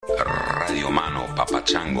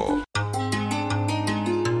Chango.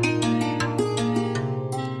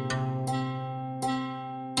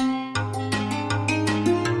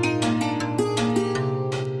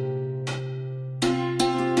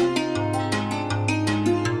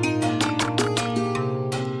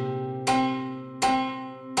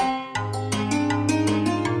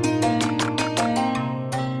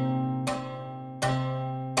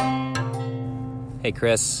 Hey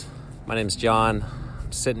Chris, my name's John.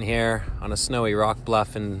 I'm sitting here on a snowy rock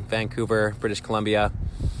bluff in Vancouver, British Columbia,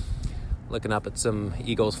 looking up at some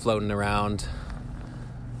eagles floating around.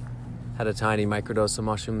 Had a tiny microdose of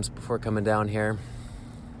mushrooms before coming down here.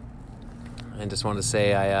 I just wanted to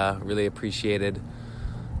say I really appreciated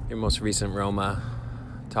your most recent Roma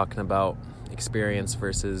talking about experience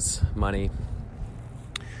versus money.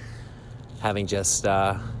 Having just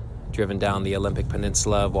driven down the Olympic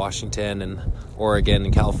Peninsula of Washington and Oregon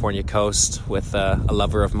and California coast with a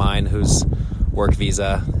lover of mine whose work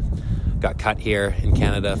visa got cut here in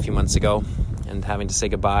Canada a few months ago, and having to say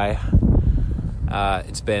goodbye.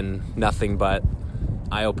 It's been nothing but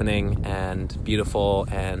eye-opening and beautiful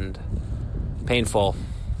and painful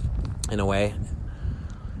in a way.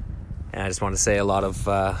 And I just want to say a lot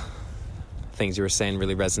of things you were saying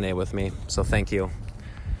really resonate with me. So thank you.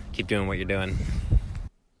 Keep doing what you're doing.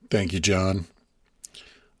 Thank you, John.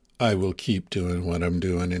 I will keep doing what I'm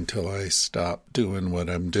doing until I stop doing what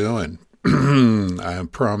I'm doing. I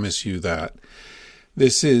promise you that.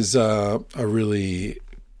 This is a really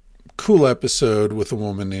cool episode with a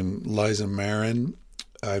woman named Liza Marron.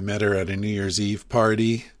 I met her at a New Year's Eve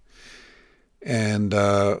party, and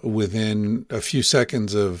within a few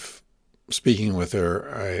seconds of speaking with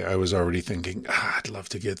her, I was already thinking, I'd love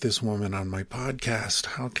to get this woman on my podcast.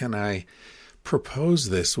 How can I propose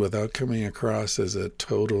this without coming across as a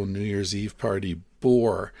total New Year's Eve party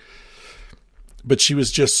bore? But she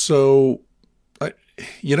was just so,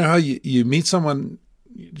 you know how you meet someone,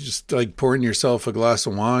 just like pouring yourself a glass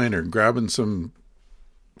of wine or grabbing some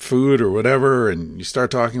food or whatever, and you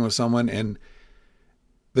start talking with someone and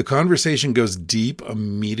the conversation goes deep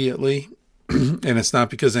immediately. And it's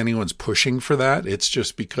not because anyone's pushing for that. It's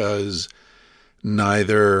just because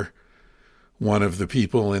neither one of the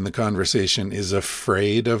people in the conversation is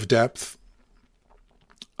afraid of depth.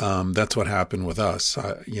 That's what happened with us.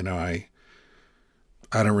 I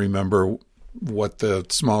don't remember what the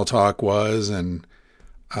small talk was, and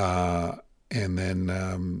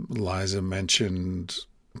then Liza mentioned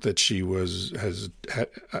that she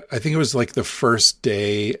I think it was like the first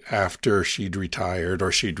day after she'd retired,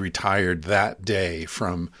 or she'd retired that day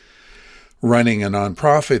from running a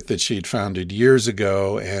nonprofit that she'd founded years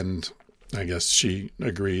ago, and I guess she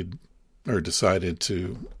agreed or decided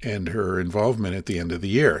to end her involvement at the end of the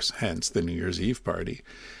year, hence the New Year's Eve party.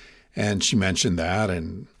 And she mentioned that,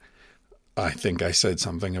 and I think I said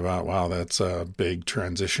something about, wow, that's a big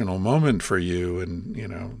transitional moment for you,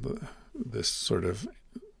 and, this sort of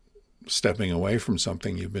stepping away from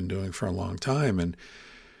something you've been doing for a long time. And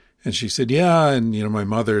she said, yeah, and, my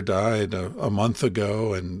mother died a month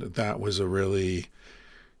ago, and that was a really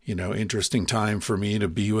interesting time for me to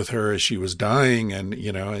be with her as she was dying. And,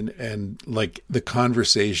 and like the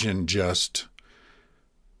conversation just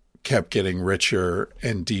kept getting richer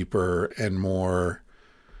and deeper and more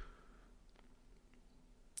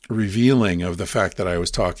revealing of the fact that I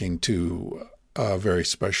was talking to a very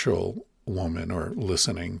special woman, or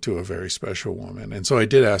listening to a very special woman. And so I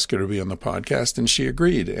did ask her to be on the podcast, and she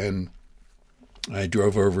agreed. And I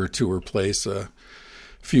drove over to her place a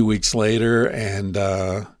few weeks later, and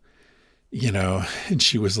and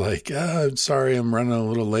she was like, sorry, I'm running a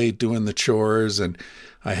little late doing the chores. And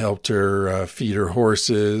I helped her feed her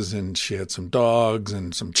horses, and she had some dogs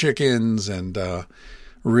and some chickens, and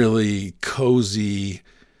really cozy.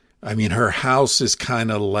 I mean, her house is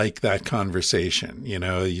kind of like that conversation.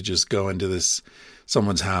 You just go into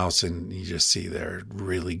someone's house and you just see their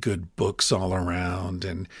really good books all around,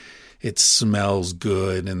 and it smells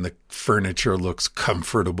good, and the furniture looks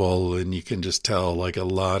comfortable, and you can just tell like a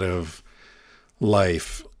lot of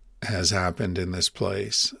life has happened in this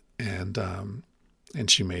place. And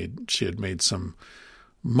she had made some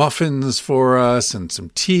muffins for us and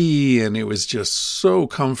some tea, and it was just so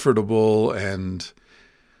comfortable and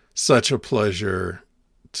such a pleasure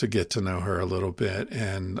to get to know her a little bit.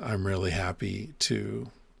 And I'm really happy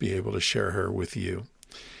to be able to share her with you.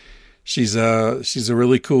 She's a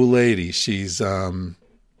really cool lady. She's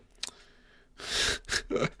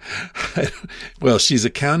she's a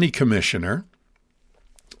county commissioner,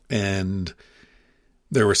 and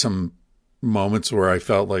there were some moments where I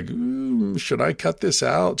felt like, should I cut this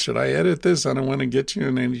out? Should I edit this? I don't want to get you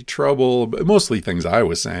in any trouble. But mostly things I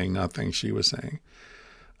was saying, not things she was saying.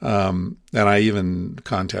 And I even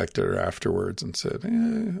contacted her afterwards and said,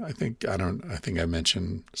 I think I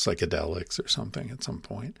mentioned psychedelics or something at some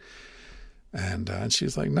point. And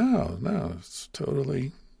she's like, no, it's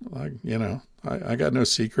totally like, I got no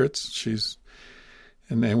secrets.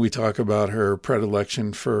 And then we talk about her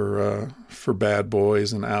predilection for bad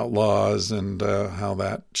boys and outlaws and how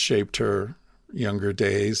that shaped her younger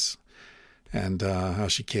days, and how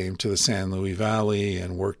she came to the San Luis Valley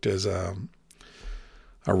and worked as a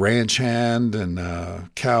ranch hand and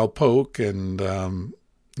cowpoke. And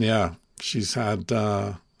she's had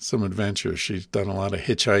some adventures. She's done a lot of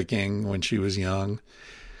hitchhiking when she was young,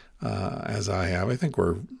 as I have. I think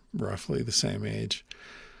we're roughly the same age.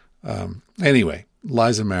 Anyway,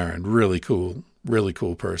 Liza Marron, really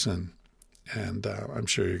cool person. And I'm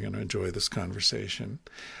sure you're going to enjoy this conversation.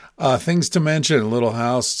 Things to mention, a little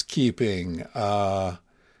housekeeping.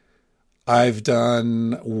 I've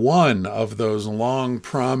done one of those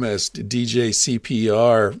long-promised DJ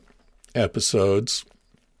CPR episodes,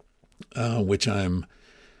 which I'm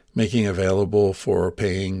making available for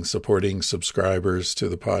supporting subscribers to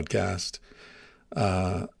the podcast.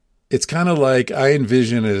 It's kind of like, I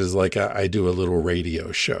envision it as like I do a little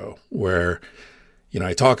radio show where,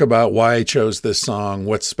 I talk about why I chose this song,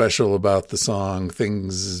 what's special about the song,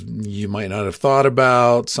 things you might not have thought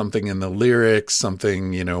about, something in the lyrics,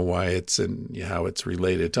 something, why it's and how it's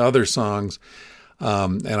related to other songs.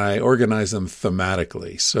 And I organize them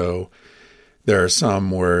thematically. So there are some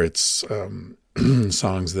where it's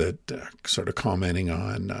songs that sort of commenting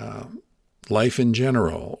on life in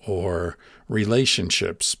general, or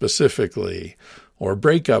relationships specifically, or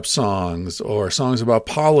breakup songs, or songs about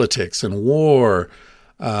politics and war.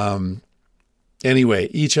 Anyway,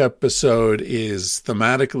 each episode is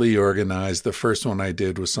thematically organized. The first one I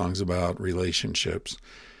did was songs about relationships,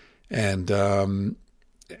 and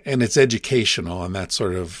it's educational, and that's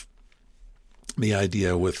sort of the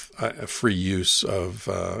idea with free use of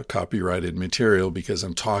copyrighted material, because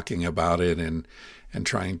I'm talking about it and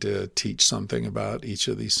trying to teach something about each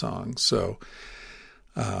of these songs. So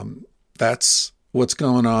that's what's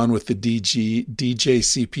going on with the DJ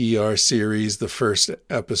CPR series. The first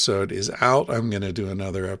episode is out. I'm going to do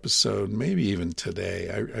another episode, maybe even today.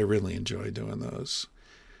 I really enjoy doing those,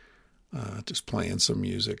 just playing some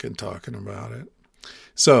music and talking about it.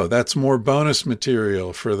 So that's more bonus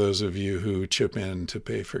material for those of you who chip in to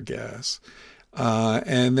pay for gas.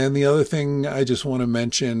 And then the other thing I just want to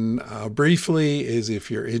mention briefly is,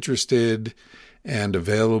 if you're interested and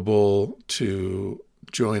available to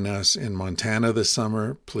join us in Montana this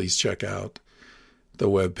summer, please check out the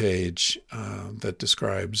webpage that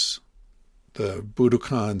describes the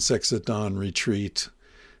Budokan Sex at Dawn retreat.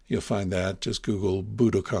 You'll find that. Just Google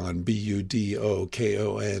Budokan,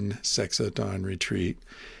 Budokon, Sex at Dawn retreat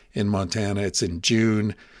in Montana. It's in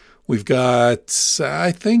June.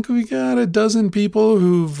 I think we got a dozen people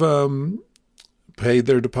who've paid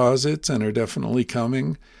their deposits and are definitely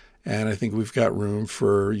coming. And I think we've got room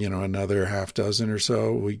for, another half dozen or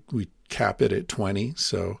so. We cap it at 20.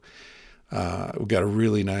 So we've got a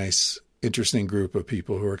really nice, interesting group of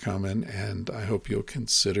people who are coming, and I hope you'll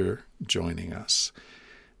consider joining us.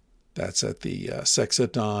 That's at the Sex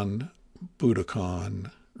at Dawn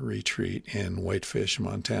Budokan retreat in Whitefish,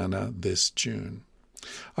 Montana this June.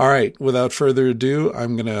 All right, without further ado,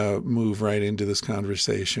 I'm going to move right into this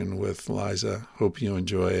conversation with Liza. Hope you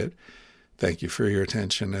enjoy it. Thank you for your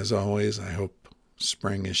attention, as always. I hope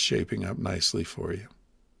spring is shaping up nicely for you.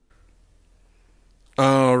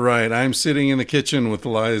 All right, I'm sitting in the kitchen with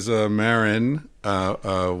Liza Marron,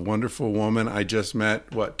 a wonderful woman I just met,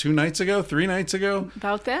 3 nights ago?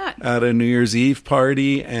 About that. At a New Year's Eve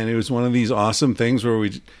party, and it was one of these awesome things where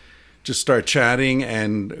we just start chatting,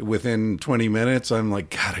 and within 20 minutes, I'm like,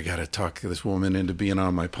 God, I got to talk this woman into being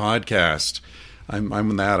on my podcast. I'm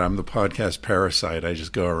the podcast parasite. I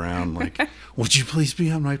just go around like, would you please be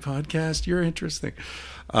on my podcast? You're interesting.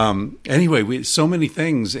 Anyway, so many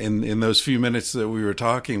things in those few minutes that we were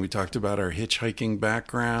talking. We talked about our hitchhiking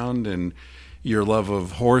background and your love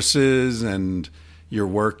of horses and your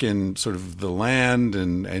work in sort of the land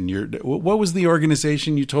and your, what was the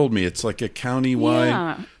organization you told me? It's like a county-wide...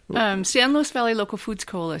 Yeah. San Luis Valley Local Foods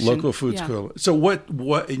Coalition. Local Foods Coalition. So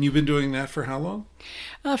what, and you've been doing that for how long?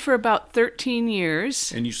 For about 13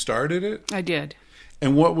 years. And you started it? I did.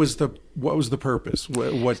 And what was the purpose?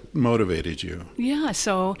 What motivated you? Yeah,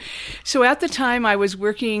 so at the time I was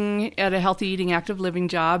working at a healthy eating, active living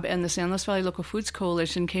job, and the San Luis Valley Local Foods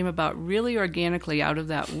Coalition came about really organically out of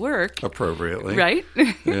that work. Appropriately. Right?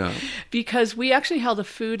 Yeah. Because we actually held a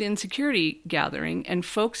food insecurity gathering, and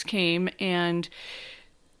folks came and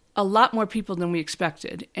a lot more people than we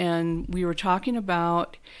expected. And we were talking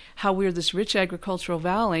about how we're this rich agricultural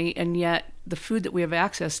valley, and yet the food that we have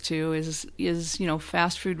access to is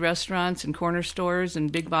fast food restaurants and corner stores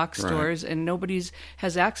and big box stores, and nobody's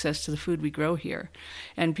has access to the food we grow here.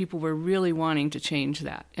 And people were really wanting to change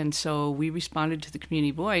that. And so we responded to the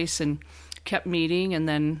community voice and kept meeting, and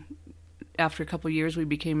then after a couple of years we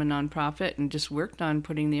became a nonprofit and just worked on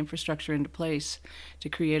putting the infrastructure into place to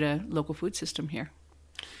create a local food system here.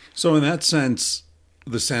 So in that sense,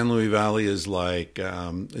 the San Luis Valley is like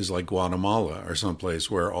Guatemala or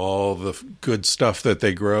someplace where all the good stuff that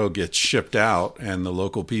they grow gets shipped out and the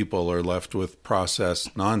local people are left with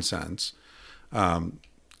processed nonsense.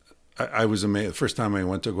 I was amazed. The first time I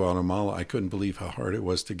went to Guatemala, I couldn't believe how hard it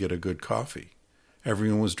was to get a good coffee.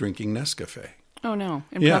 Everyone was drinking Nescafe. Oh no,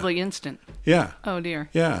 and probably instant. Yeah. Oh dear.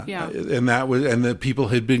 Yeah. Yeah. And the people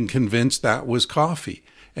had been convinced that was coffee.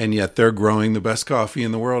 And yet they're growing the best coffee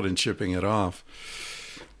in the world and shipping it off.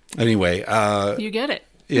 Anyway. You get it.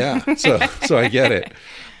 Yeah, so I get it.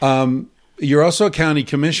 You're also a county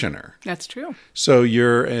commissioner. That's true. So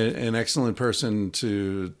you're an excellent person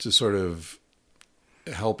to sort of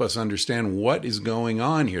help us understand what is going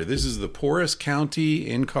on here. This is the poorest county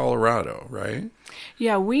in Colorado, right?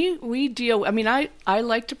 Yeah, we deal. I mean, I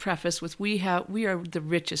like to preface with we are the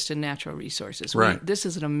richest in natural resources. Right. This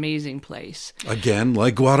is an amazing place. Again,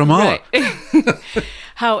 like Guatemala. Right.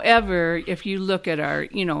 However, if you look at our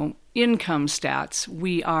income stats,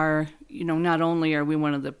 we are not only are we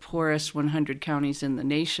one of the poorest 100 counties in the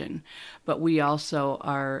nation, but we also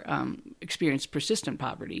are experience persistent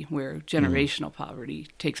poverty, where generational poverty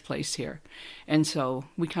takes place here, and so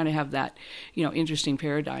we kind of have that interesting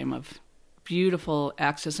paradigm of beautiful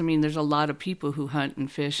access. I mean, there's a lot of people who hunt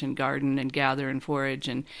and fish and garden and gather and forage,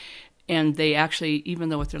 and they actually, even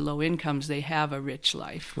though with their low incomes, they have a rich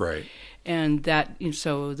life. Right. And that,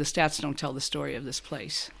 so the stats don't tell the story of this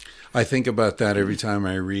place. I think about that every time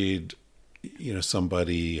I read,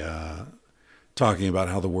 somebody talking about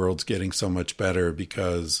how the world's getting so much better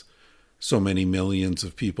because so many millions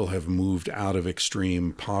of people have moved out of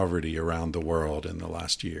extreme poverty around the world in the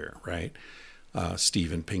last year, right?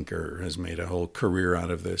 Steven Pinker has made a whole career out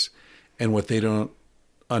of this. And what they don't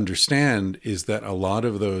understand is that a lot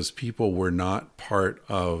of those people were not part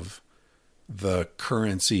of the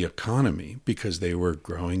currency economy because they were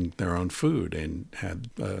growing their own food and had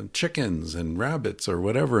chickens and rabbits or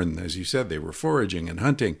whatever. And as you said, they were foraging and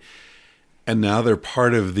hunting. And now they're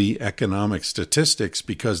part of the economic statistics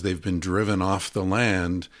because they've been driven off the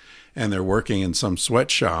land and they're working in some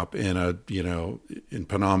sweatshop in in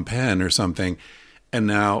Phnom Penh or something. And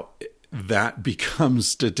now that becomes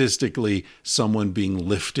statistically someone being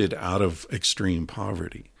lifted out of extreme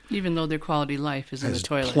poverty. Even though their quality of life is in the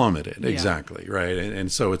toilet. Plummeted, Yeah. exactly, right.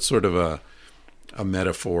 And so it's sort of a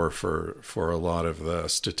metaphor for a lot of the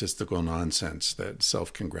statistical nonsense, that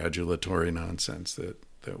self-congratulatory nonsense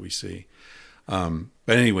that we see.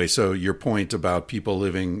 But anyway, so your point about people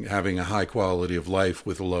having a high quality of life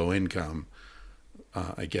with low income,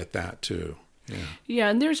 I get that too. Yeah,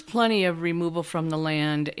 and there's plenty of removal from the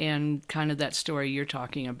land and kind of that story you're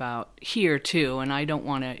talking about here too. And I don't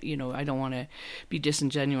want to, be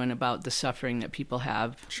disingenuous about the suffering that people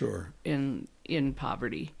have. Sure. In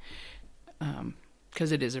poverty,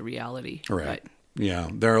 because it is a reality. Right. Yeah,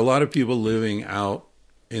 there are a lot of people living out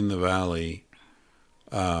in the valley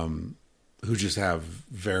who just have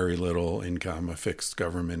very little income, a fixed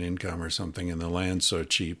government income or something, and the land's so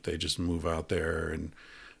cheap they just move out there and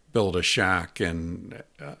build a shack, and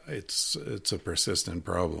it's a persistent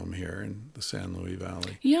problem here in the San Luis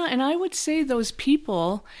Valley. Yeah, and I would say those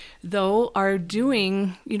people, though, are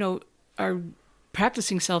doing, are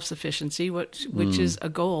practicing self-sufficiency, which is a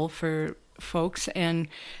goal for folks, and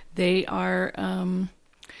they are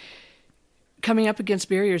coming up against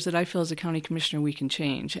barriers that I feel as a county commissioner we can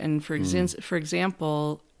change. And for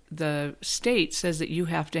example, the state says that you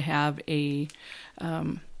have to have a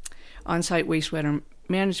on-site wastewater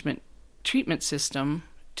management treatment system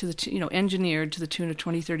to the engineered to the tune of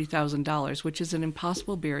 $20,000-$30,000, which is an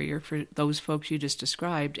impossible barrier for those folks you just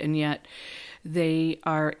described, and yet they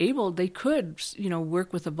could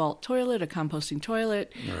work with a vault toilet, a composting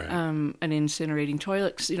toilet, Right. an incinerating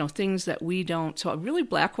toilet, things that we don't. So really,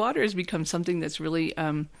 black water has become something that's really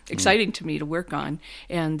exciting to me to work on,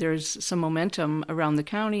 and there's some momentum around the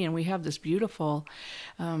county, and we have this beautiful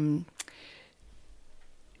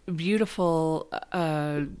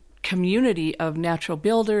community of natural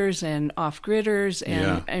builders and off-gridders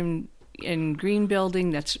and green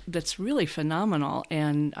building that's really phenomenal,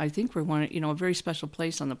 and I think we're a very special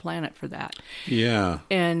place on the planet for that. Yeah.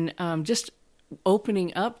 And just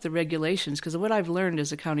opening up the regulations, because what I've learned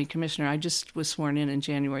as a county commissioner, I just was sworn in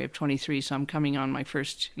January of 23, so I'm coming on my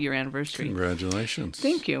first year anniversary. Congratulations.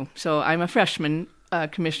 Thank you. So I'm a freshman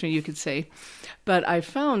commissioner, you could say. But I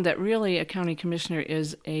found that really a county commissioner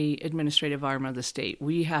is a administrative arm of the state.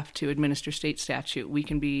 We have to administer state statute. We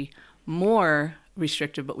can be more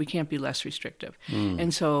restrictive, but we can't be less restrictive.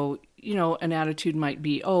 And so, an attitude might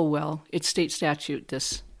be, oh, well, it's state statute,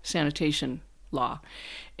 this sanitation law.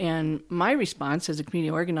 And my response as a community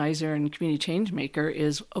organizer and community change maker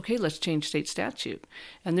is, okay, let's change state statute.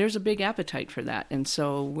 And there's a big appetite for that. And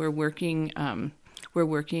so we're working on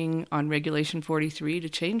Regulation 43 to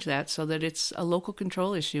change that so that it's a local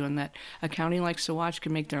control issue and that a county like Saguache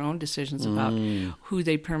can make their own decisions about who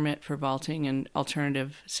they permit for vaulting and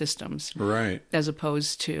alternative systems. Right. As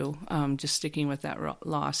opposed to just sticking with that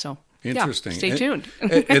law. So interesting. Yeah, stay tuned.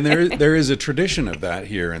 And there is a tradition of that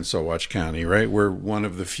here in Saguache County, right? We're one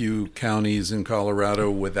of the few counties in Colorado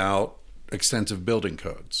without extensive building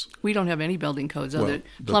codes. We don't have any building codes other than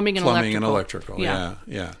plumbing and electrical. Yeah.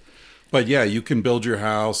 But yeah, you can build your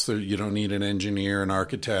house. You don't need an engineer, an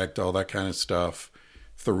architect, all that kind of stuff.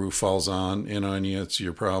 If the roof falls in on you, it's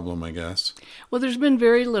your problem, I guess. Well, there's been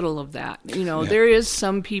very little of that. There is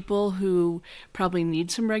some people who probably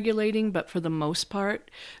need some regulating, but for the most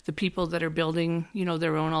part, the people that are building,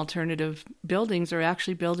 their own alternative buildings are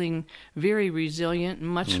actually building very resilient,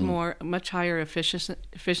 much higher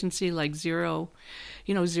efficiency, like zero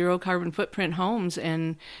carbon footprint homes.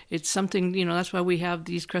 And it's something, that's why we have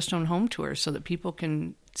these Crestone home tours, so that people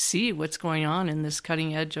can see what's going on in this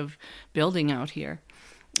cutting edge of building out here.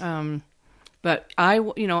 But I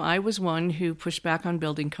was one who pushed back on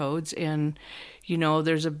building codes, and,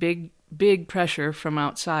 there's a big pressure from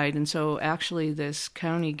outside. And so actually this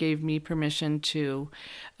county gave me permission to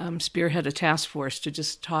spearhead a task force to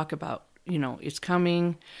just talk about, it's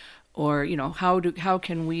coming, or, how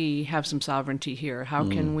can we have some sovereignty here? How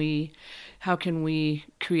can we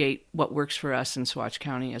create what works for us in Saguache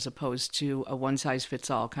County as opposed to a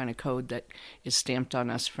one-size-fits-all kind of code that is stamped on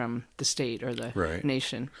us from the state or the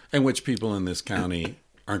nation? And which people in this county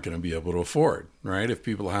aren't going to be able to afford, right? If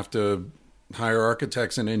people have to hire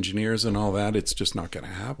architects and engineers and all that, it's just not going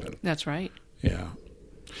to happen. That's right. Yeah.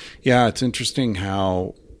 Yeah, it's interesting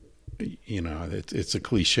how, it's a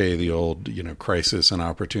cliche, the old, crisis and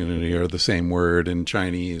opportunity are the same word in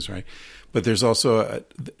Chinese, right? But there's also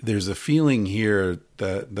there's a feeling here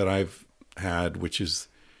that I've had, which is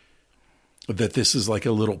that this is like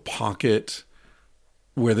a little pocket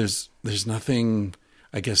where there's nothing.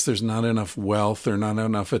 I guess there's not enough wealth or not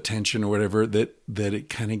enough attention or whatever that it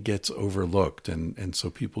kind of gets overlooked, and so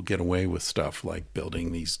people get away with stuff like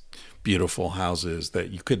building these beautiful houses that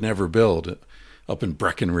you could never build up in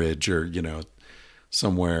Breckenridge or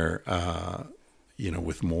somewhere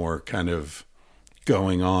with more kind of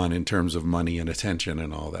going on in terms of money and attention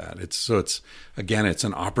and all that. It's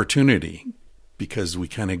an opportunity because we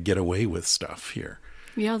kind of get away with stuff here.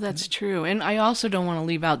 Yeah, that's true. And I also don't want to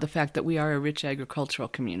leave out the fact that we are a rich agricultural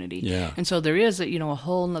community. Yeah. And so there is a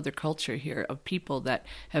whole nother culture here of people that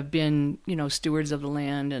have been, stewards of the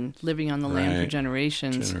land and living on the land for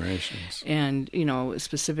generations. And,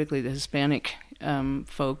 specifically the Hispanic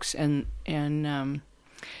folks. And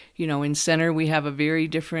in Center, we have a very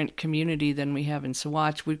different community than we have in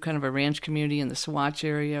Saguache. We're kind of a ranch community in the Saguache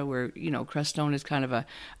area where, Crestone is kind of a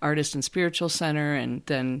artist and spiritual center. And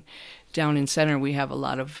then down in Center, we have a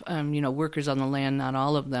lot of, workers on the land, not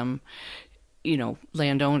all of them,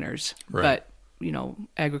 landowners. Right. But,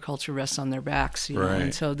 agriculture rests on their backs, Right.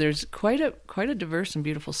 And so there's quite a diverse and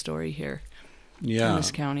beautiful story here in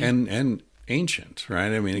this county. And ancient,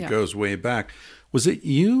 right? I mean, it goes way back. Was it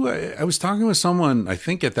you? I was talking with someone, I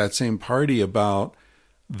think, at that same party about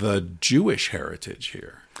the Jewish heritage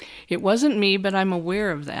here. It wasn't me, but I'm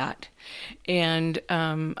aware of that. And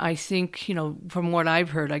I think, from what I've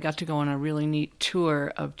heard, I got to go on a really neat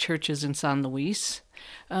tour of churches in San Luis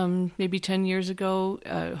maybe 10 years ago,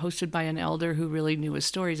 hosted by an elder who really knew his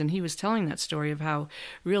stories. And he was telling that story of how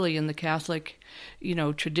really in the Catholic,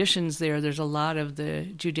 traditions there's a lot of the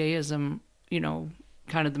Judaism,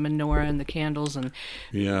 kind of the menorah and the candles and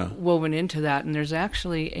woven into that. And there's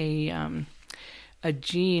actually a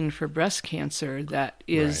gene for breast cancer that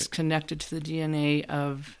is connected to the DNA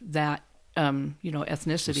of that,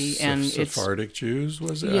 ethnicity. And Sephardic Jews,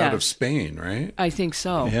 was it? Out of Spain, right? I think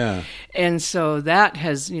so. Yeah. And so that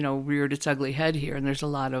has, reared its ugly head here. And there's a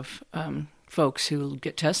lot of folks who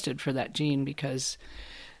get tested for that gene because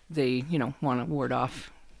they, want to ward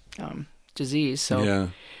off disease. So,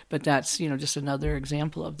 But that's, just another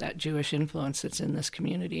example of that Jewish influence that's in this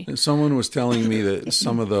community. And someone was telling me that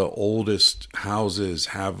some of the oldest houses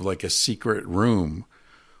have like a secret room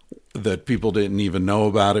that people didn't even know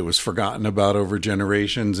about. It was forgotten about over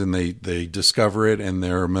generations, and they discover it, and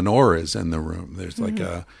there are menorahs in the room. There's like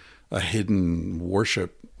a hidden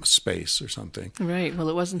worship space or something. Right. Well,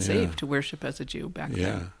 it wasn't safe to worship as a Jew back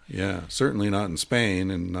then. Yeah. Certainly not in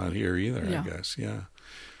Spain, and not here either, I guess.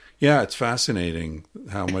 Yeah, it's fascinating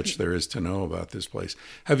how much there is to know about this place.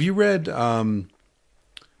 Have you read,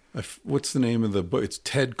 what's the name of the book? It's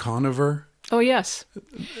Ted Conover? Oh, yes.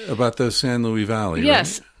 About the San Luis Valley,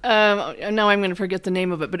 yes. Right? Now I'm going to forget the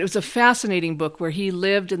name of it, but it was a fascinating book where he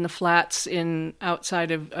lived in the flats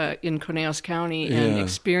outside of in Conejos County and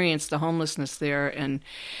experienced the homelessness there,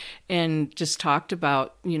 and just talked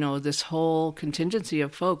about this whole contingency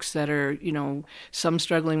of folks that are some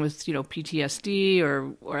struggling with PTSD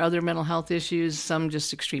or other mental health issues, some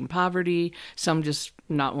just extreme poverty, some just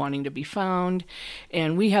not wanting to be found.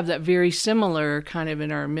 And we have that very similar kind of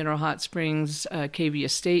in our Mineral Hot Springs, KV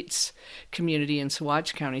Estates community in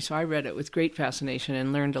Saguache County. So I read it with great fascination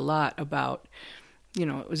and learned a lot about,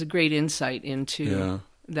 it was a great insight into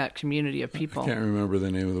that community of people. I can't remember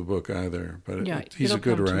the name of the book either, but he's a it'll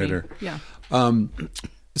good come to me. writer. Yeah.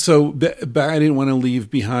 So I didn't want to leave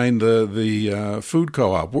behind the food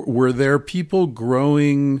co-op. Were there people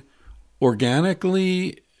growing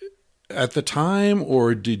organically at the time,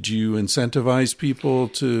 or did you incentivize people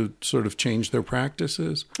to sort of change their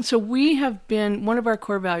practices? So we have been, one of our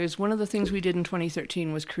core values, one of the things we did in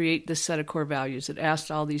 2013 was create this set of core values that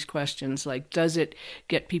asked all these questions like, does it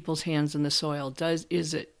get people's hands in the soil?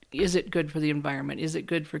 Is it good for the environment? Is it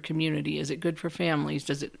good for community? Is it good for families?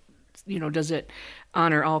 Does it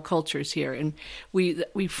honor all cultures here? And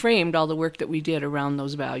we framed all the work that we did around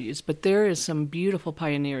those values. But there is some beautiful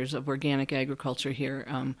pioneers of organic agriculture here.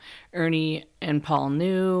 Ernie and Paul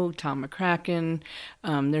New, Tom McCracken.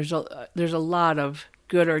 There's a lot of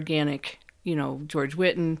good organic, George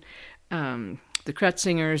Witten, the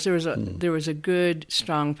Kretzingers. There was a good,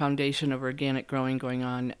 strong foundation of organic growing going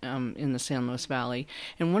on in the San Luis Valley.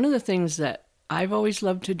 And one of the things that I've always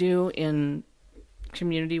loved to do in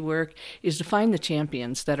community work is to find the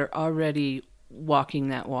champions that are already walking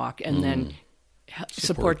that walk and then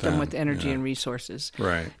support them with energy and resources.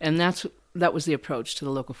 Right. And that was the approach to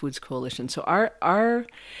the Local Foods Coalition. So our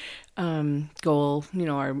goal,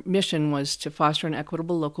 our mission was to foster an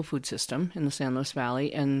equitable local food system in the San Luis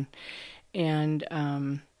Valley, and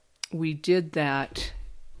we did that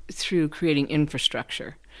through creating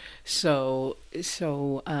infrastructure. So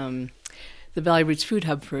the Valley Roots Food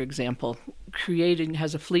Hub, for example,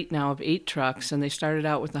 has a fleet now of 8 trucks, and they started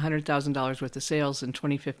out with $100,000 worth of sales in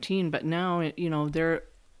 2015, but now, they're,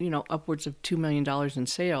 upwards of $2 million in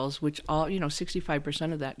sales, which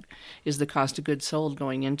 65% of that is the cost of goods sold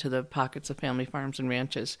going into the pockets of family farms and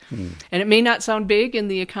ranches. And it may not sound big in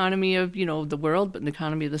the economy of, the world, but in the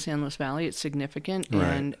economy of the San Luis Valley, it's significant.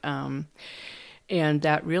 Right. And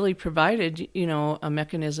that really provided, a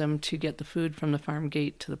mechanism to get the food from the farm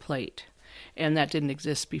gate to the plate. And that didn't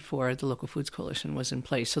exist before the Local Foods Coalition was in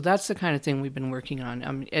place. So that's the kind of thing we've been working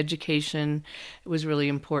on. Education was really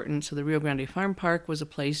important. So the Rio Grande Farm Park was a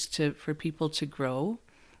place for people to grow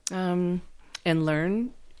and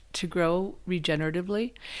learn to grow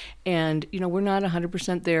regeneratively. And, we're not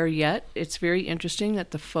 100% there yet. It's very interesting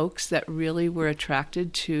that the folks that really were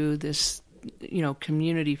attracted to this,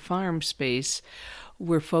 community farm space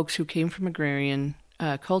were folks who came from agrarian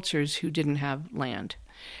cultures who didn't have land.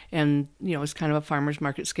 And, it's kind of a farmer's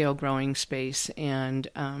market scale growing space. And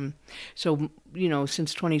so,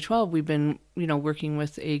 since 2012, we've been, working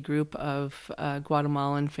with a group of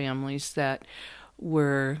Guatemalan families that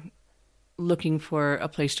were looking for a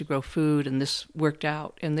place to grow food, and this worked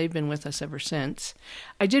out. And they've been with us ever since.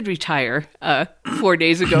 I did retire 4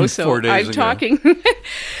 days ago, so 4 days ago.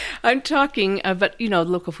 I'm talking, but, the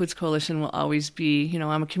Local Foods Coalition will always be,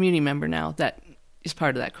 I'm a community member now that is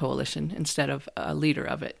part of that coalition instead of a leader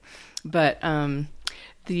of it. But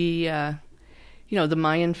the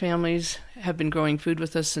Mayan families have been growing food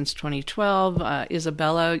with us since 2012.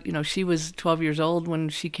 Isabella, she was 12 years old when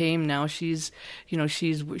she came. Now she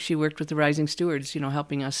worked with the Rising Stewards,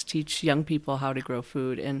 helping us teach young people how to grow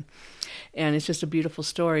food. And it's just a beautiful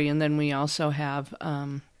story. And then we also have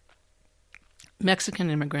Mexican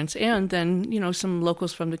immigrants, and then, some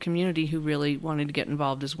locals from the community who really wanted to get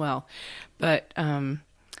involved as well. But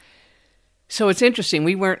so it's interesting.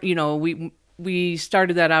 We weren't, we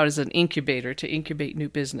started that out as an incubator to incubate new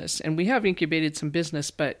business. And we have incubated some business,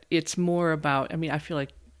 but it's more about, I feel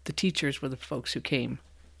like the teachers were the folks who came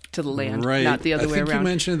to the land, right. not the other way I think around. you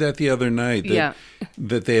mentioned that the other night,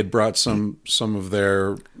 that they had brought some of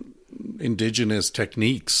their indigenous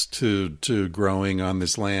techniques to growing on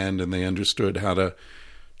this land, and they understood how to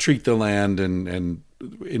treat the land and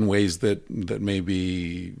in ways that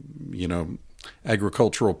maybe,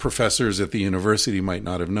 agricultural professors at the university might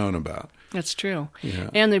not have known about. That's true. Yeah.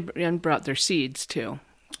 And they brought their seeds too.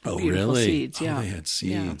 Oh, Beautiful really? Seeds, yeah. Oh, they had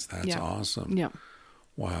seeds. Yeah. That's awesome. Yeah.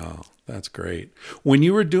 Wow, that's great. When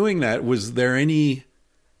you were doing that, was there any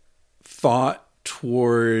thought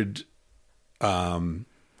toward, I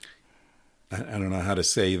don't know how to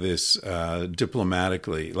say this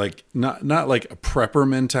diplomatically, like not like a prepper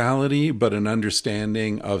mentality, but an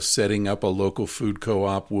understanding of setting up a local food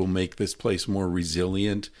co-op will make this place more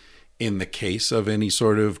resilient in the case of any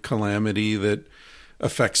sort of calamity that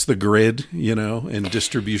affects the grid, and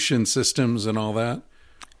distribution systems and all that?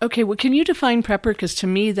 Okay, well, can you define prepper? Because to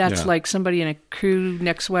me, that's like somebody in a crew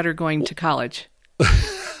neck sweater going to college.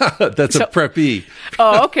 That's a preppy.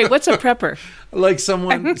 Oh, okay. What's a prepper? Like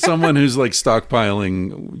someone who's like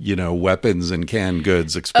stockpiling, weapons and canned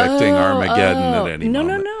goods, expecting Armageddon at any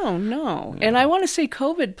moment. No. Yeah. And I want to say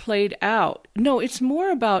COVID played out. No, it's more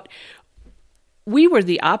about we were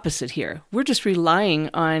the opposite here. We're just relying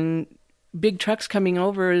on big trucks coming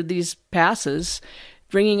over these passes,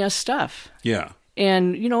 bringing us stuff. Yeah.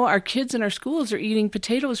 And, our kids in our schools are eating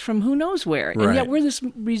potatoes from who knows where. Right. And yet we're this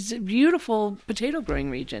beautiful potato growing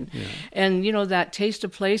region. Yeah. And, that taste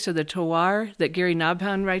of place, or the terroir that Gary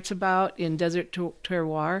Nabhan writes about in Desert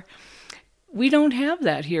Terroir, we don't have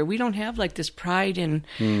that here. We don't have like this pride in,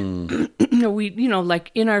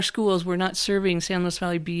 like in our schools, we're not serving San Luis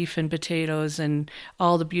Valley beef and potatoes and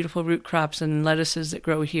all the beautiful root crops and lettuces that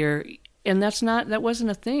grow here. And that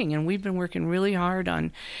wasn't a thing. And we've been working really hard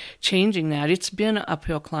on changing that. It's been an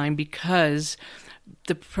uphill climb because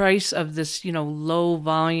the price of this, low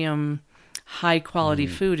volume, high quality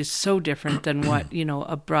food is so different than what,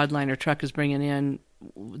 a broadliner truck is bringing in,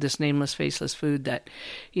 this nameless, faceless food that,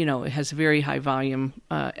 it has very high volume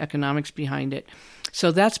economics behind it.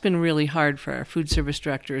 So that's been really hard for our food service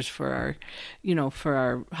directors, for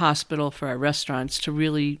our hospital, for our restaurants to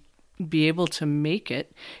really be able to make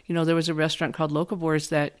it. There was a restaurant called Locavores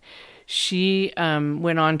that she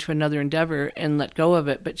went on to another endeavor and let go of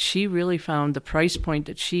it, but she really found the price point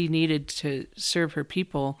that she needed to serve her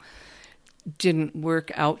people didn't work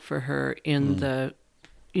out for her in the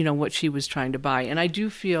what she was trying to buy. And I do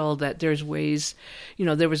feel that there's ways,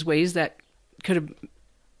 there was ways that could have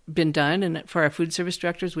been done. And for our food service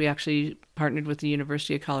directors, we actually partnered with the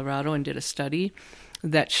University of Colorado and did a study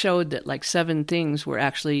that showed that like 7 things were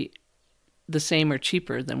actually the same or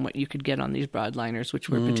cheaper than what you could get on these broadliners, which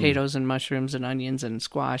were potatoes and mushrooms and onions and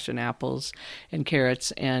squash and apples and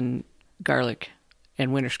carrots and garlic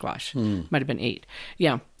and winter squash. Might have been 8.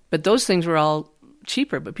 Yeah. But those things were all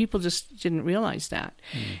cheaper, but people just didn't realize that.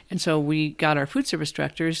 And so we got our food service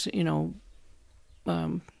directors,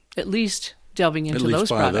 at least delving into those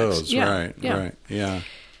products. Those. Right. Yeah.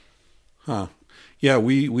 Huh. Yeah,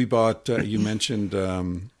 we bought, you mentioned,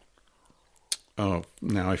 now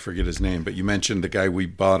I forget his name, but you mentioned the guy we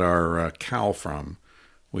bought our cow from.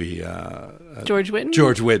 George Whitten?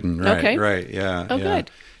 George Whitten, right. Okay. Right, yeah. Oh, yeah.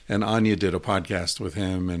 good. And Anya did a podcast with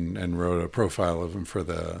him and wrote a profile of him for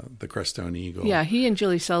the Crestone Eagle. Yeah, he and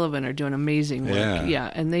Julie Sullivan are doing amazing work.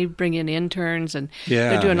 Yeah, and they bring in interns, and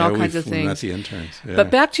they're doing all kinds of things. We met the interns. Yeah.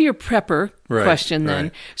 But back to your prepper question then.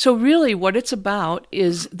 Right. So really what it's about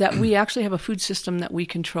is that we actually have a food system that we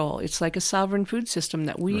control. It's like a sovereign food system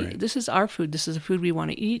that this is our food. This is the food we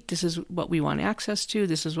want to eat. This is what we want access to.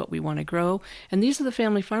 This is what we want to grow. And these are the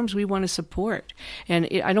family farms we want to support. And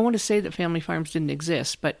I don't want to say that family farms didn't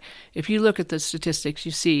exist, but if you look at the statistics,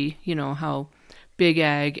 you see, how big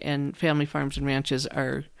ag and family farms and ranches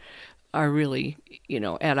are really,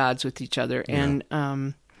 at odds with each other. Yeah.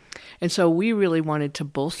 And so we really wanted to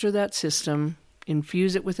bolster that system,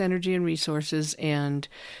 infuse it with energy and resources. And,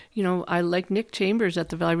 I like Nick Chambers at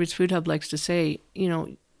the Valley Roots Food Hub likes to say,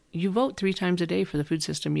 you vote 3 times a day for the food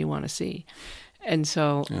system you want to see. And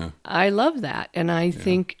so I love that. And I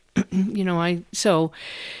think,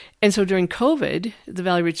 And so during COVID, the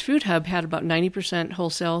Valley Roots Food Hub had about 90%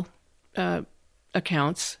 wholesale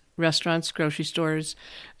accounts, restaurants, grocery stores,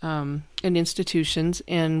 and institutions.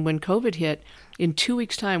 And when COVID hit, in 2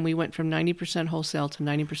 weeks' time, we went from 90% wholesale to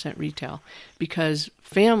 90% retail because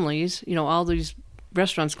families, all these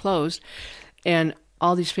restaurants closed, and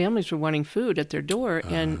all these families were wanting food at their door.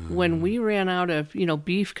 And when we ran out of,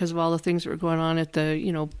 beef because of all the things that were going on at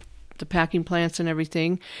the, the packing plants and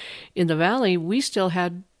everything in the valley, we still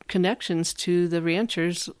had connections to the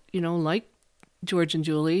ranchers, like George and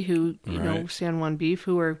Julie, who, you know, San Juan Beef,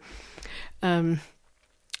 who are,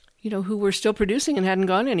 who were still producing and hadn't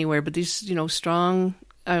gone anywhere. But these, strong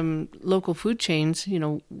local food chains,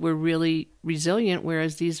 were really resilient,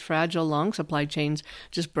 whereas these fragile, long supply chains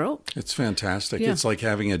just broke. It's fantastic. Yeah. It's like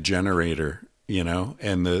having a generator,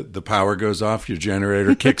 and the power goes off, your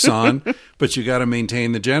generator kicks on, but you got to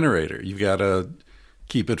maintain the generator. You got to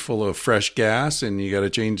keep it full of fresh gas, and you got to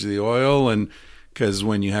change the oil, and because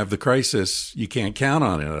when you have the crisis, you can't count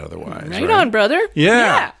on it otherwise. Right on, brother.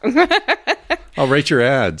 Yeah. I'll write your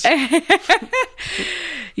ads.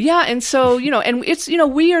 Yeah, and so, and it's,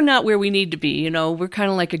 we are not where we need to be, we're kind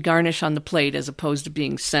of like a garnish on the plate as opposed to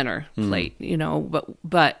being center plate,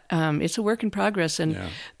 but it's a work in progress. And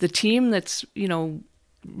the team that's,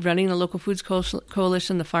 running the Local Foods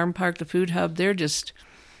Coalition, the Farm Park, the Food Hub, they're just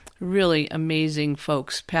really amazing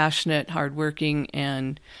folks, passionate, hardworking,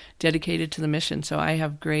 and dedicated to the mission. So I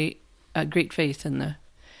have great faith in the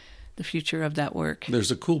future of that work.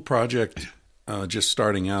 There's a cool project just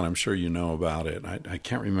starting out. I'm sure you know about it. I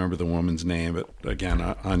can't remember the woman's name, but again,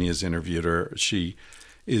 Anya's interviewed her. She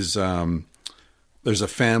is, there's a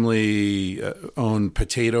family-owned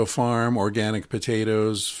potato farm, organic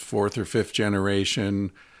potatoes, 4th or 5th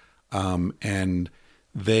generation, and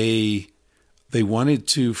they wanted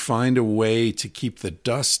to find a way to keep the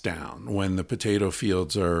dust down when the potato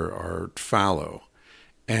fields are fallow.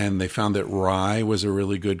 And they found that rye was a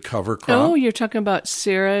really good cover crop. Oh, you're talking about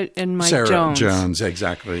Sarah and Mike Jones. Sarah Jones,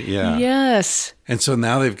 exactly, yeah. Yes. And so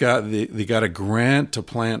now they got a grant to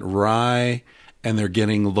plant rye, and they're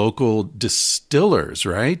getting local distillers,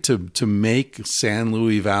 right, to make San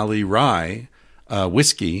Luis Valley rye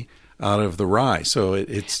whiskey out of the rye. So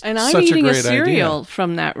it's such a great idea. And I'm eating a cereal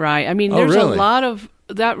from that rye. I mean, there's really? A lot of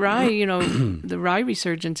that rye, the rye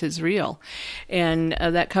resurgence is real. And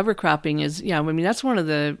that cover cropping is, that's one of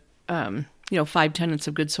the, 5 tenets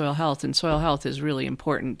of good soil health. And soil health is really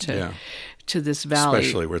important to this valley.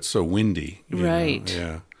 Especially where it's so windy.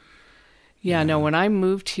 Right. Yeah, no, when I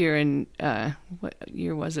moved here in, what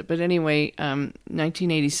year was it? But anyway,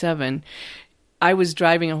 1987, I was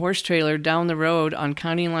driving a horse trailer down the road on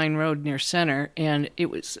County Line Road near Center, and it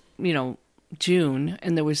was, June,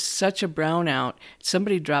 and there was such a brownout.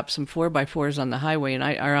 Somebody dropped some 4x4s on the highway and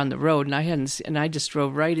on the road, and I just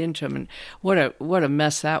drove right into them. And what a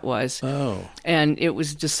mess that was. Oh, and it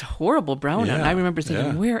was just horrible brownout. Yeah, I remember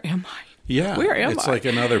thinking, where am I? Yeah, where am I? It's like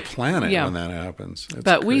another planet when that happens.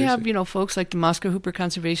 But we have, folks like the Moscow Hooper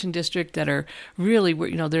Conservation District that are really,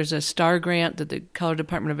 there's a STAR grant that the Colorado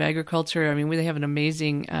Department of Agriculture. I mean, they have an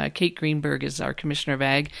amazing. Kate Greenberg is our Commissioner of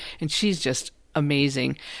Ag, and she's just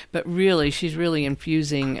amazing. But really, she's really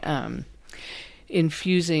infusing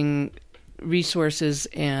resources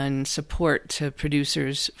and support to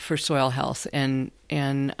producers for soil health, and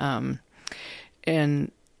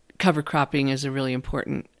cover cropping is a really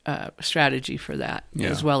important strategy for that,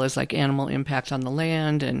 as well as like animal impact on the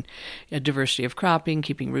land and a diversity of cropping,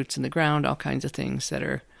 keeping roots in the ground, all kinds of things that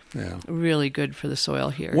are really good for the soil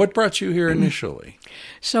here. What brought you here initially?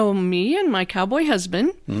 So me and my cowboy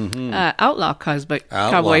husband, outlaw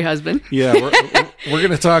cowboy husband. Yeah, we're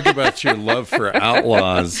going to talk about your love for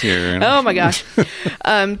outlaws here. Oh my gosh.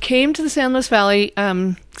 Came to the San Luis Valley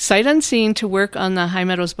sight unseen to work on the High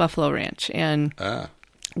Meadows Buffalo Ranch. And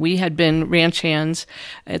we had been ranch hands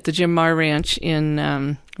at the Jim Marr Ranch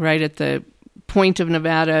in right at the point of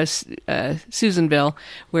Nevada, Susanville,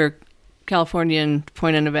 where California and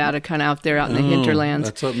Point of Nevada, kind of out there, out in the hinterlands.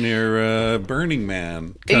 That's up near Burning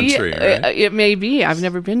Man country, right? It may be. I've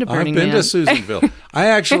never been to Burning Man. I've been to Susanville. I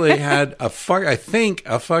actually had a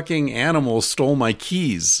fucking animal stole my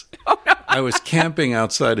keys. Oh, no. I was camping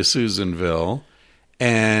outside of Susanville,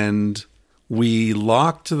 and we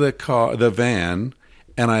locked the van,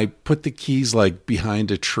 and I put the keys like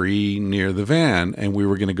behind a tree near the van, and we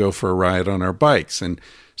were going to go for a ride on our bikes. And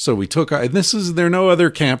so we took, and there are no other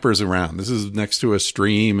campers around. This is next to a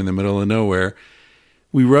stream in the middle of nowhere.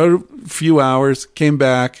 We rode a few hours, came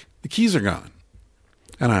back, the keys are gone.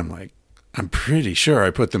 And I'm like, I'm pretty sure I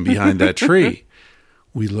put them behind that tree.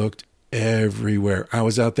 We looked everywhere. I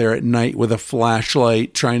was out there at night with a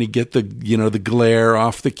flashlight trying to get the glare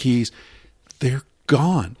off the keys. They're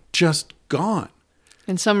gone, just gone.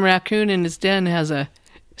 And some raccoon in his den has a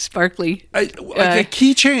sparkly a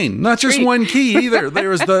keychain, not just one key either. There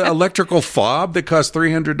was the electrical fob that cost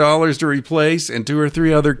 $300 to replace, and 2 or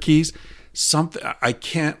 3 other keys. Something I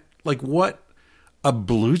can't, like, what A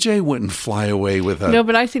blue jay wouldn't fly away with a... No,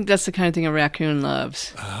 but I think that's the kind of thing a raccoon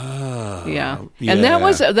loves. Oh, yeah. And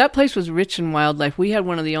that place was rich in wildlife. We had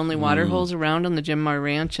one of the only water holes around on the Jim Mar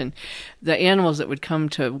Ranch, and the animals that would come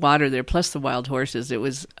to water there, plus the wild horses, it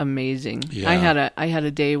was amazing. Yeah. I had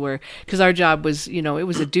a day where, because our job was, it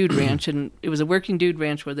was a dude ranch, and it was a working dude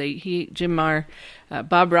ranch where Jim Mar,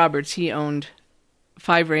 Bob Roberts, he owned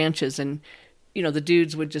 5 ranches, and the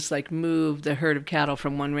dudes would just like move the herd of cattle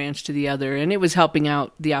from one ranch to the other, and it was helping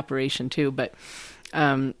out the operation too. But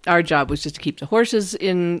our job was just to keep the horses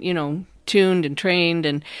in, tuned and trained.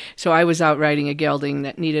 And so I was out riding a gelding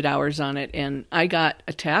that needed hours on it, and I got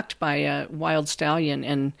attacked by a wild stallion,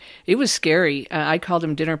 and it was scary. I called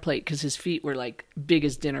him dinner plate because his feet were like big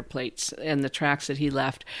as dinner plates and the tracks that he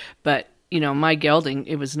left. But my gelding,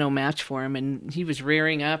 it was no match for him, and he was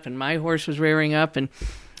rearing up, and my horse was rearing up, and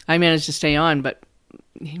I managed to stay on, but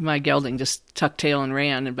my gelding just tucked tail and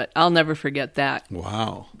ran. But I'll never forget that.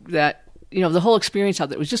 Wow. That, the whole experience out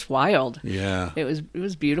there was just wild. Yeah. It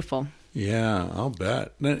was beautiful. Yeah, I'll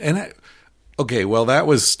bet. Okay, well, that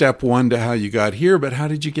was step 1 to how you got here, but how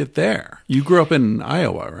did you get there? You grew up in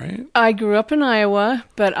Iowa, right? I grew up in Iowa,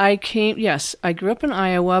 but I came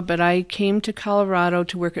to Colorado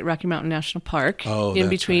to work at Rocky Mountain National Park in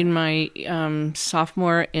between my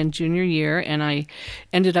sophomore and junior year, and I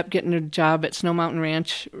ended up getting a job at Snow Mountain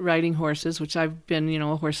Ranch riding horses, which I've been,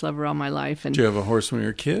 a horse lover all my life. And did you have a horse when you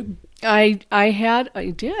were a kid? I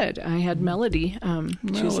did. I had Melody.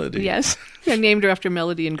 Melody. Yes. I named her after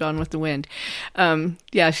Melody in Gone with the Wind. I was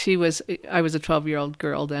a 12-year-old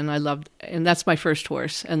girl then. And that's my first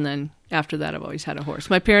horse. And then after that, I've always had a horse.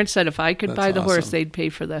 My parents said if I could buy the horse, they'd pay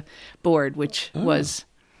for the board, which was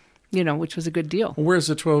a good deal. Well, where does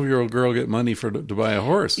a 12-year-old girl get money to buy a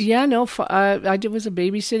horse? Yeah, no, I was a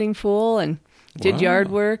babysitting fool and did yard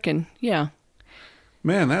work, and yeah.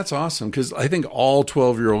 Man, that's awesome, because I think all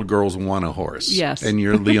 12-year-old girls want a horse. Yes. And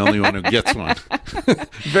you're the only one who gets one.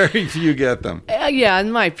 Very few get them. Yeah,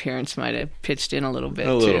 and my parents might have pitched in a little bit,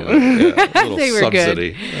 too. Bit, yeah. A little they were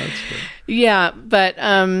subsidy. Good. That's good. Yeah, but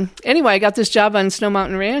anyway, I got this job on Snow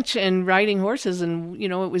Mountain Ranch and riding horses, and, it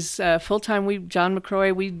was full-time. John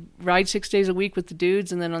McCroy, we'd ride 6 days a week with the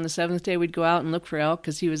dudes, and then on the 7th day, we'd go out and look for elk,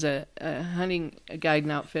 because he was a hunting guide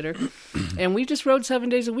and outfitter. And we just rode 7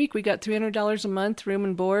 days a week. We got $300 a month, room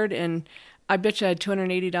and board, and I bet you I had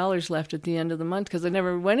 $280 left at the end of the month, because I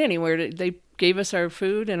never went anywhere. They gave us our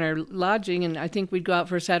food and our lodging, and I think we'd go out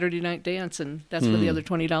for a Saturday night dance, and that's where the other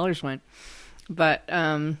 $20 went. But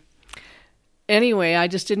anyway, I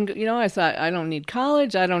just didn't, I thought, I don't need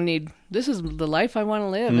college. This is the life I want to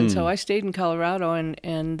live. And so I stayed in Colorado,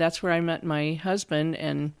 and that's where I met my husband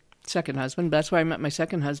and second husband. That's where I met my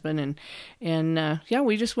second husband. And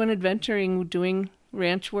we just went adventuring, doing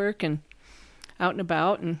ranch work and out and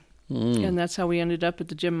about. And that's how we ended up at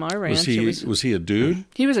the Jim Mar Ranch. Was he a dude?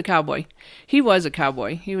 He was a cowboy. He was a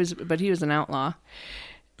cowboy. But he was an outlaw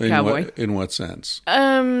cowboy. In what sense?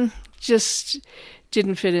 Just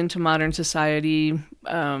didn't fit into modern society.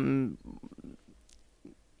 I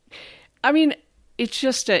mean, I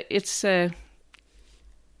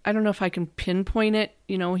don't know if I can pinpoint it.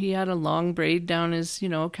 He had a long braid down his,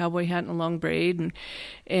 cowboy hat and a long braid,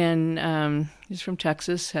 and he's from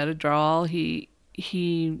Texas, had a drawl. He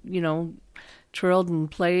twirled and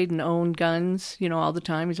played and owned guns, all the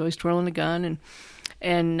time. He's always twirling a gun,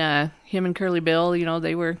 and him and Curly Bill,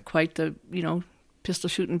 they were quite the, pistol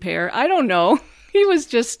shooting pair. I don't know. He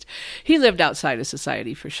lived outside of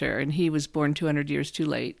society for sure, and he was born 200 years too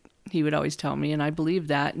late. He would always tell me, and I believed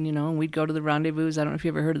that, and we'd go to the rendezvous. I don't know if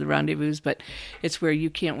you ever heard of the rendezvous, but it's where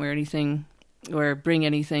you can't wear anything or bring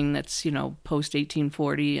anything that's, post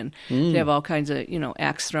 1840, and they have all kinds of,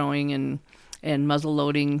 axe throwing and muzzle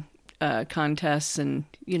loading contests, and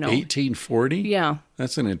 1840. Yeah,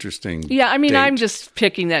 that's an interesting. Yeah, I mean, date. I'm just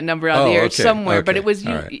picking that number out of the air somewhere, but it was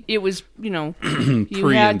right. It was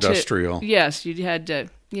pre-industrial. Yes, you had to,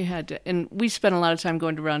 and we spent a lot of time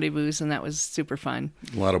going to rendezvous, and that was super fun.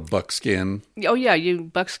 A lot of buckskin. Oh yeah,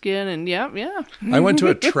 buckskin, and yeah. I went to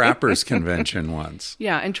a trappers convention once.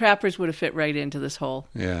 Yeah, and trappers would have fit right into this whole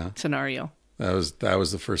scenario. That was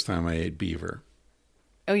the first time I ate beaver.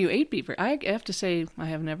 Oh, you ate beaver? I have to say, I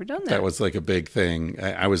have never done that. That was like a big thing.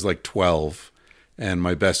 I was like 12, and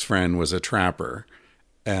my best friend was a trapper,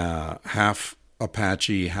 half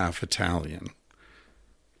Apache, half Italian.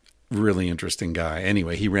 Really interesting guy.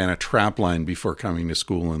 Anyway, he ran a trap line before coming to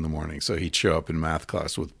school in the morning, so he'd show up in math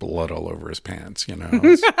class with blood all over his pants. It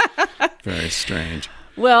was very strange.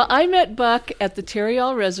 Well, I met Buck at the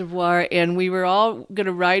Tarryall Reservoir, and we were all going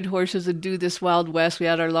to ride horses and do this Wild West. We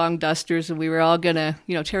had our long dusters, and we were all going to,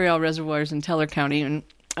 Tarryall Reservoirs in Teller County,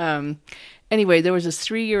 anyway, there was this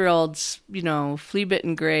 3-year-old,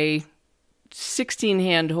 flea-bitten gray,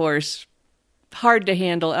 16-hand horse, hard to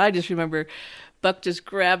handle. I just remember Buck just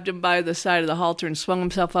grabbed him by the side of the halter and swung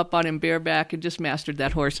himself up on him bareback and just mastered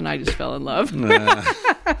that horse, and I just fell in love.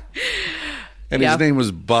 And his name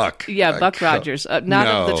was Buck. Yeah, Buck Rogers. Not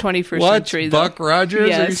of the 21st century, though. Buck Rogers?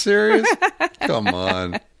 Yes. Are you serious? Come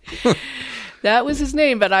on. That was his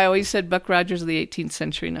name, but I always said Buck Rogers of the 18th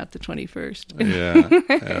century, not the 21st.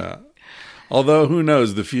 Yeah. Although, who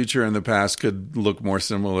knows, the future and the past could look more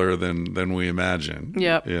similar than we imagine.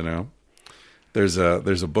 Yep. There's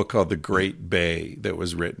a book called The Great Bay that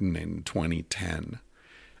was written in 2010,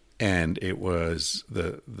 and it was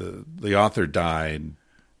the author died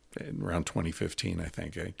around 2015, I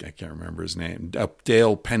think. I can't remember his name.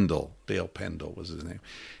 Dale Pendle. Dale Pendle was his name.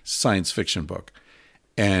 Science fiction book.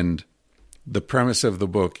 And the premise of the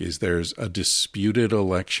book is there's a disputed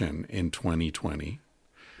election in 2020.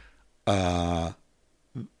 The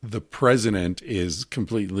president is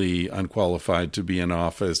completely unqualified to be in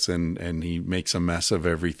office, and he makes a mess of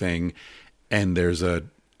everything. And there's a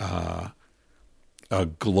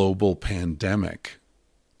global pandemic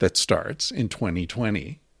that starts in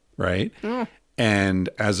 2020. Right? Mm. And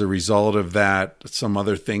as a result of that, some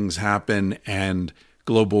other things happen, and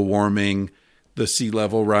global warming, the sea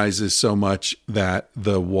level rises so much that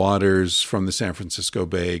the waters from the San Francisco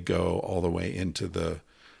Bay go all the way into the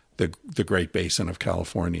Great Basin of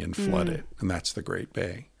California and flood it. And that's the Great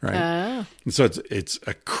Bay, right? And so it's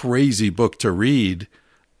a crazy book to read.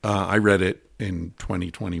 I read it in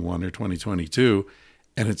 2021 or 2022,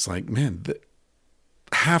 and it's like, man,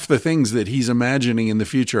 half the things that he's imagining in the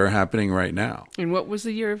future are happening right now. And what was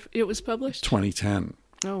the year it was published? 2010.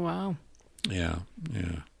 Oh, wow. Yeah.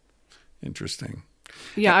 Interesting.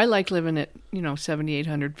 Yeah, I like living at,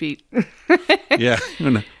 7,800 feet. Yeah,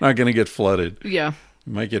 not going to get flooded. Yeah.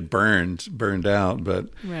 You might get burned out, but...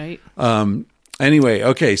 Right. Anyway,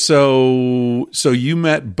 okay, so you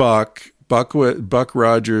met Buck. Buck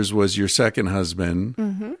Rogers was your second husband.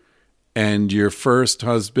 Mm-hmm. And your first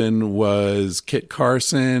husband was Kit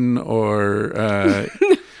Carson, or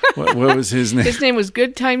what was his name? His name was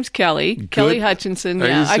Good Times Kelly. Kelly Hutchinson.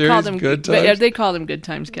 Yeah, I called him Good Times. They called him Good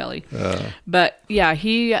Times Kelly. But yeah,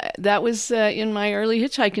 that was in my early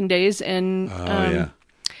hitchhiking days, and and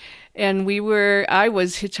I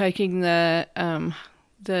was hitchhiking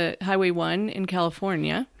the Highway 1 in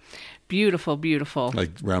California. Beautiful, beautiful. Like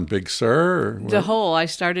around Big Sur? Or I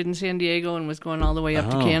started in San Diego and was going all the way up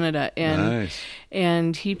to Canada. And nice.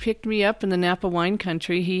 And he picked me up in the Napa wine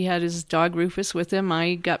country. He had his dog Rufus with him.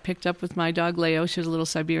 I got picked up with my dog Leo. She was a little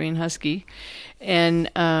Siberian Husky. And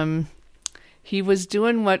he was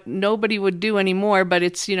doing what nobody would do anymore, but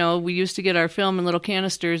it's, we used to get our film in little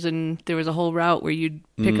canisters, and there was a whole route where you'd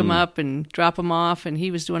pick him up and drop him off, and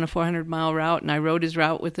he was doing a 400-mile route, and I rode his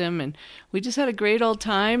route with him, and we just had a great old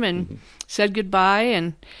time and said goodbye,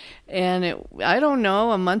 and I don't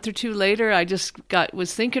know, a month or two later, I just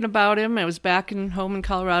was thinking about him. I was back home in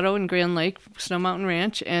Colorado in Grand Lake, Snow Mountain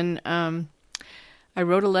Ranch, and I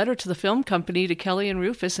wrote a letter to the film company, to Kelly and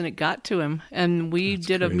Rufus, and it got to him. And we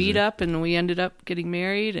did crazy. A meetup, and we ended up getting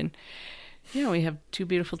married. And, we have 2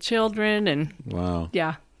 beautiful children. And wow.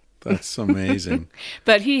 Yeah. That's amazing.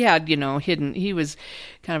 But he had, he was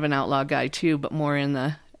kind of an outlaw guy, too, but more in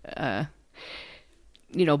the,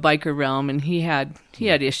 biker realm. And he had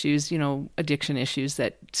issues, addiction issues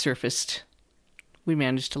that surfaced. We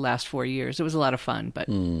managed to last 4 years. It was a lot of fun, but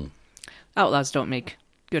outlaws don't make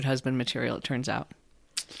good husband material, it turns out.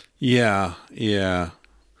 Yeah.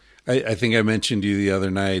 I think I mentioned to you the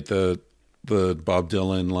other night the Bob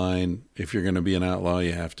Dylan line, if you're going to be an outlaw,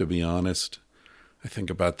 you have to be honest. I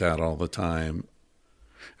think about that all the time.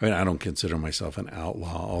 I mean, I don't consider myself an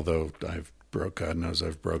outlaw, although God knows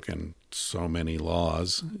I've broken so many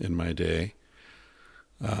laws in my day.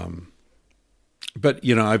 But,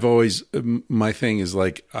 I've always, my thing is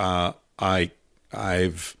like, I've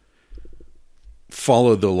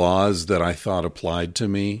followed the laws that I thought applied to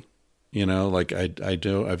me. Like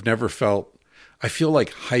I've never felt, I feel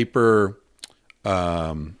like hyper,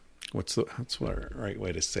 what's the right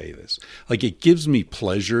way to say this? Like it gives me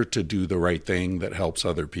pleasure to do the right thing that helps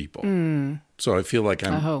other people. So I feel like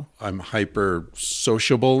I'm hyper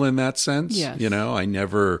sociable in that sense. Yes. I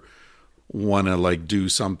never want to like do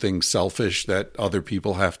something selfish that other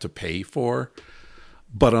people have to pay for.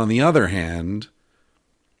 But on the other hand,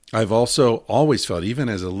 I've also always felt, even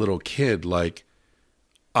as a little kid, like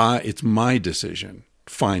it's my decision,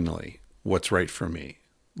 finally, what's right for me.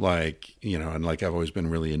 Like, and like I've always been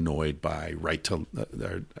really annoyed by right to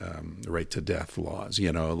death laws.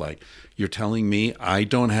 Like, you're telling me I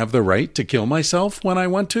don't have the right to kill myself when I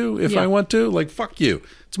want to, if I want to? Like, fuck you.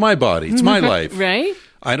 It's my body. It's my life. Right?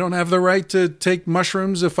 I don't have the right to take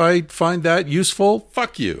mushrooms if I find that useful.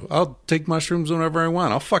 Fuck you. I'll take mushrooms whenever I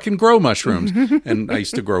want. I'll fucking grow mushrooms. And I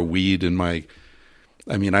used to grow weed I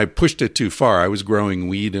pushed it too far. I was growing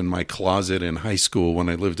weed in my closet in high school when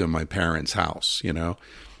I lived in my parents' house,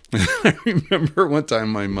 I remember one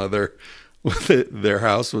time my mother, their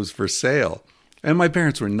house was for sale. And my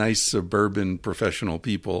parents were nice, suburban, professional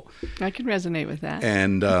people. I can resonate with that.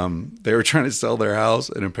 And they were trying to sell their house.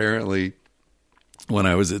 And apparently, when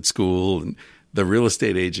I was at school, the real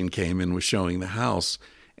estate agent came and was showing the house.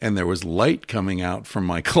 And there was light coming out from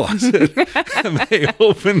my closet. And they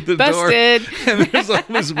opened the door. And there's all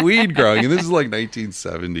this weed growing. And this is like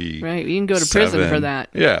 1970. Right. You can go to prison for that.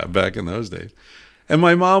 Yeah, back in those days. And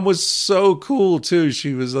my mom was so cool, too.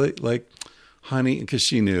 She was like, honey, because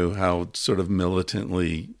she knew how sort of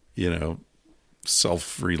militantly,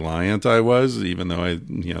 self-reliant I was, even though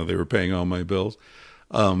they were paying all my bills.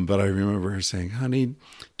 But I remember her saying, honey,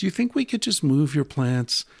 do you think we could just move your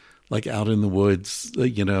plants like out in the woods,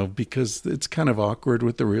 because it's kind of awkward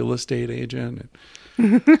with the real estate agent.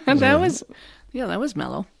 That was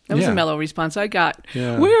mellow. That was a mellow response I got.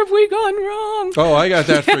 Yeah. Where have we gone wrong? Oh, I got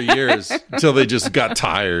that for years until they just got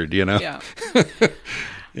tired, Yeah.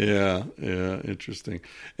 Yeah. Interesting.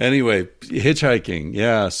 Anyway, hitchhiking.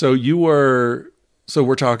 Yeah. So we're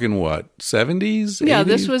talking what, 70s? Yeah, 80s?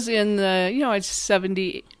 this was in the, it's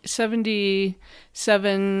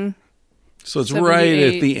 77. So it's right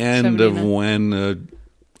at the end of when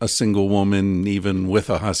a single woman, even with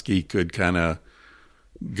a husky, could kind of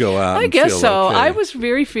go out. I guess so. Okay. I was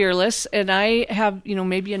very fearless, and I have,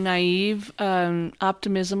 maybe a naive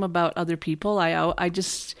optimism about other people. I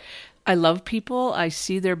love people. I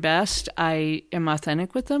see their best. I am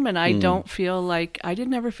authentic with them, and I don't feel like I did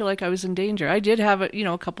never feel like I was in danger. I did have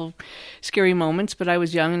a couple scary moments, but I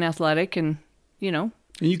was young and athletic, and And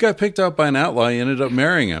you got picked up by an outlaw. You ended up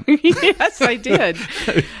marrying him. Yes, I did.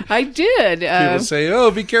 I did. People say,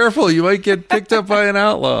 "Oh, be careful! You might get picked up by an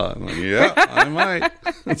outlaw." I'm like, yeah, I might.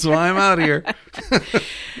 That's why I'm out here.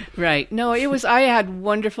 Right. No, it was. I had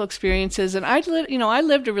wonderful experiences, and I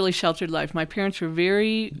lived a really sheltered life. My parents were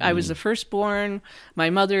very. I was the firstborn.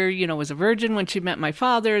 My mother, was a virgin when she met my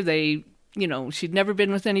father. She'd never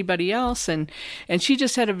been with anybody else, and she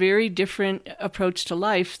just had a very different approach to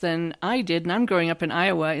life than I did. And I'm growing up in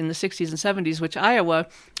Iowa in the 60s and 70s, which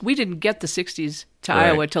we didn't get the 60s to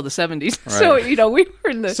Iowa till the 70s. Right. So, we were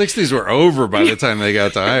in the 60s were over by the time they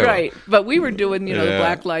got to Iowa. Right. But we were doing, the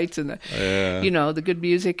black lights and the good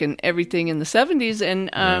music and everything in the 70s. And,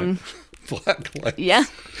 black lights. Yeah.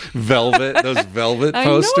 Velvet, those velvet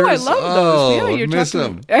posters. I love those. Yeah, I miss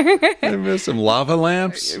them. I miss them. Lava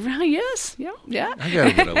lamps. Yes. Yeah. I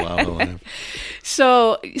gotta get a lava lamp.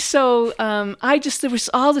 So there was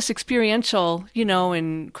all this experiential,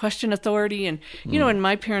 and question authority, and and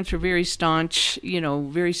my parents were very staunch, kind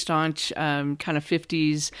of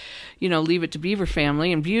 50s, Leave It to Beaver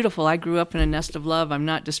family, and beautiful. I grew up in a nest of love. I'm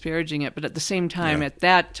not disparaging it, but at the same time, at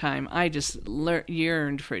that time, I just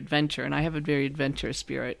yearned for adventure, and I have a very adventurous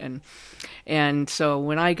spirit, and so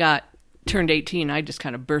when I turned 18, I just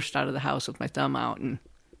kind of burst out of the house with my thumb out and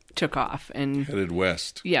took off and headed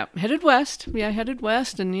west. Yeah, headed west.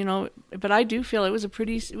 And but I do feel it was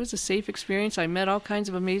a safe experience. I met all kinds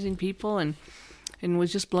of amazing people and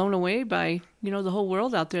was just blown away by the whole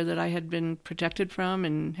world out there that I had been protected from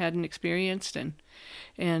and hadn't experienced and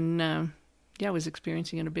was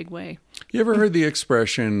experiencing in a big way. You ever heard the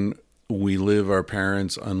expression, "We live our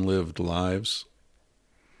parents' unlived lives"?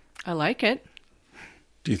 I like it.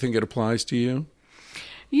 Do you think it applies to you?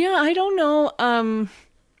 Yeah, I don't know.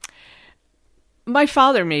 My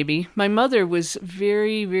father, maybe. My mother was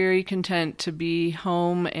very, very content to be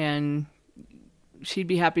home, and she'd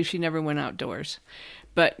be happy if she never went outdoors.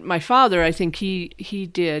 But my father, I think he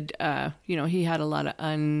did, he had a lot of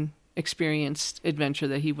unexperienced adventure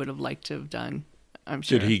that he would have liked to have done, I'm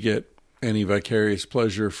sure. Did he get any vicarious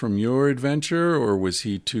pleasure from your adventure, or was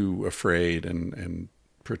he too afraid and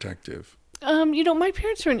protective? My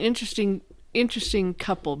parents are an interesting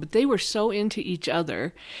couple, but they were so into each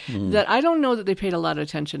other that I don't know that they paid a lot of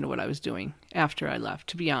attention to what I was doing after I left,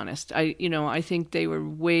 to be honest. I think they were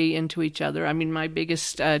way into each other. I mean, my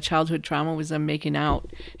biggest childhood trauma was them making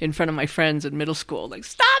out in front of my friends in middle school. Like,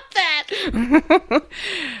 stop that!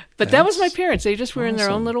 But that was my parents. They just were in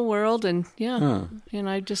their own little world, and and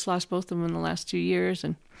I just lost both of them in the last 2 years.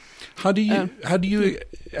 And how did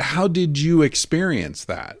you experience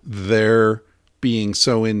that? Their being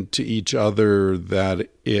so into each other that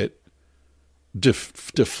it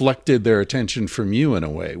deflected their attention from you in a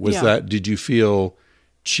way. Did you feel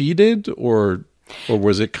cheated or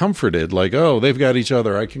was it comforted? Like, oh, they've got each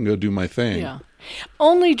other, I can go do my thing. Yeah.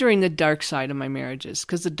 Only during the dark side of my marriages,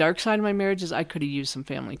 because the dark side of my marriages, I could have used some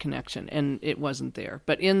family connection, and it wasn't there.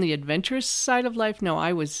 But in the adventurous side of life, no,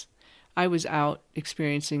 I was out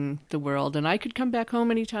experiencing the world, and I could come back home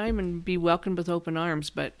anytime and be welcomed with open arms.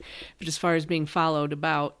 But as far as being followed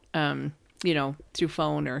about, through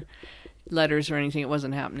phone or letters or anything, it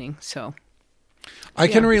wasn't happening. So I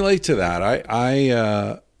can relate to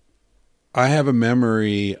that. I have a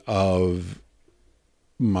memory of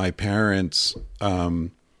my parents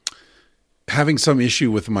having some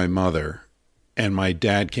issue with my mother, and my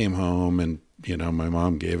dad came home, and my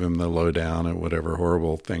mom gave him the lowdown at whatever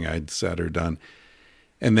horrible thing I'd said or done.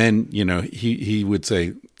 And then, he would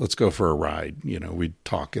say, let's go for a ride. We'd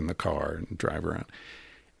talk in the car and drive around.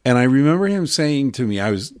 And I remember him saying to me,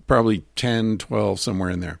 I was probably 10, 12, somewhere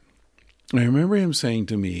in there. I remember him saying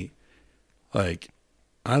to me, like,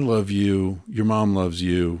 I love you. Your mom loves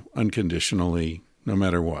you unconditionally, no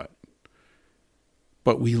matter what.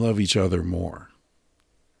 But we love each other more.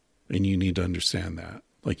 And you need to understand that.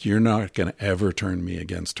 Like, you're not going to ever turn me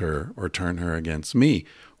against her or turn her against me.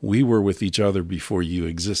 We were with each other before you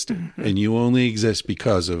existed. Mm-hmm. And you only exist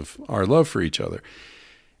because of our love for each other.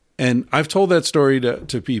 And I've told that story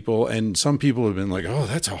to people, and some people have been like, oh,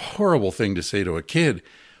 that's a horrible thing to say to a kid.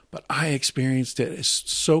 But I experienced it as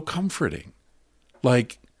so comforting.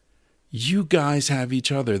 Like, you guys have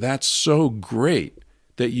each other. That's so great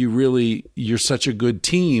that you're such a good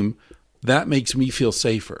team. That makes me feel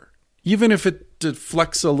safer. Even if it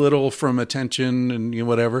deflects a little from attention and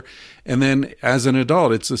whatever. And then as an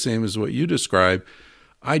adult, it's the same as what you described.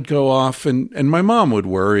 I'd go off and my mom would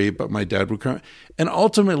worry, but my dad would come. And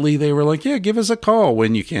ultimately they were like, yeah, give us a call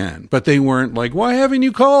when you can. But they weren't like, why haven't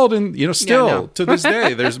you called? And, still to this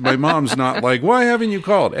day, my mom's not like, why haven't you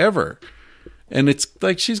called ever? And it's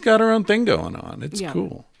like she's got her own thing going on. It's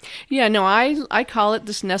cool. Yeah, no, I call it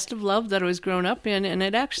this nest of love that I was grown up in, and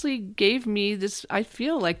it actually gave me this, I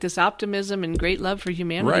feel like this optimism and great love for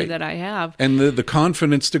humanity that I have. And the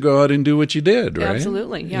confidence to go out and do what you did, right?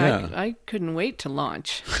 Absolutely, yeah. I couldn't wait to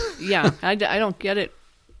launch. Yeah, I don't get it.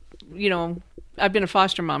 I've been a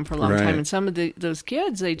foster mom for a long time, and some of those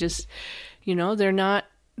kids, they just, they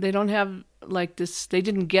don't have like this, they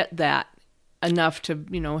didn't get that enough to,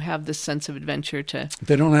 have this sense of adventure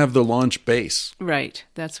they don't have the launch base. Right.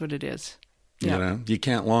 That's what it is. Yeah. You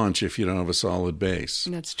can't launch if you don't have a solid base.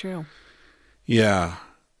 That's true. Yeah.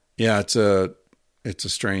 Yeah. It's a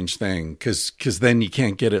strange thing because then you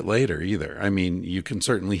can't get it later either. I mean, you can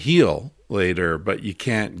certainly heal later, but you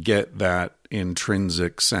can't get that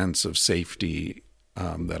intrinsic sense of safety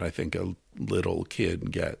that I think a little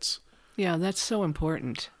kid gets. Yeah. That's so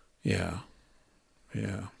important. Yeah.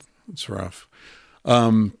 Yeah. It's rough.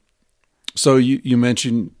 So you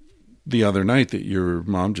mentioned the other night that your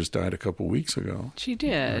mom just died a couple weeks ago. She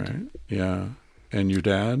did. Right? Yeah. And your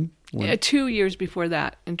dad? Yeah, 2 years before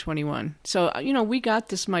that, in 21. So, we got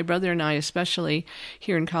this, my brother and I especially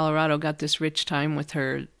here in Colorado, got this rich time with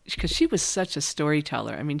her because she was such a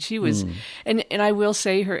storyteller. I mean, she was, and I will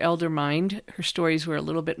say her elder mind, her stories were a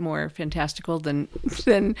little bit more fantastical than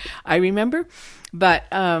I remember. But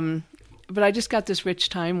I just got this rich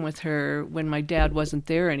time with her when my dad wasn't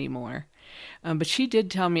there anymore. But she did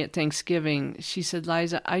tell me at Thanksgiving, she said,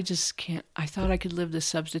 Liza, I just can't, I thought I could live this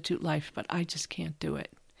substitute life, but I just can't do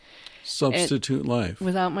it. Substitute life?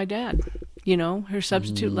 Without my dad. Her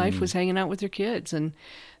substitute life was hanging out with her kids, and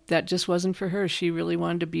that just wasn't for her. She really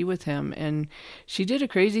wanted to be with him, and she did a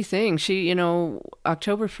crazy thing. She,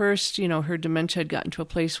 October 1st, her dementia had gotten to a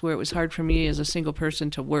place where it was hard for me as a single person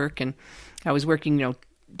to work, and I was working,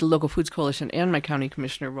 the Local Foods Coalition and my county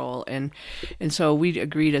commissioner role. And so we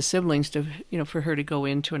agreed as siblings to, for her to go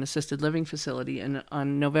into an assisted living facility. And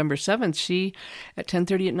on November 7th, at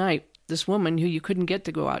 10:30 at night, this woman who you couldn't get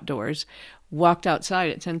to go outdoors walked outside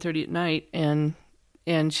at 10:30 at night, and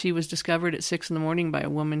she was discovered at 6 a.m. by a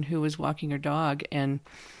woman who was walking her dog. And,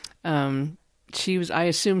 I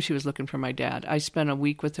assumed she was looking for my dad. I spent a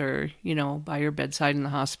week with her, by her bedside in the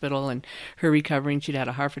hospital, and her recovering. She'd had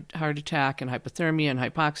a heart attack and hypothermia and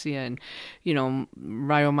hypoxia and,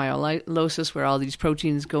 rhabdomyolysis, where all these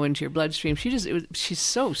proteins go into your bloodstream. She's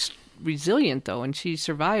so resilient though, and she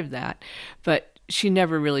survived that, but she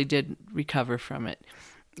never really did recover from it.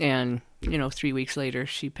 And, 3 weeks later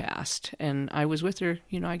she passed, and I was with her,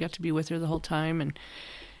 I got to be with her the whole time. And,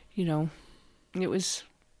 it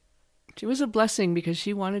was a blessing because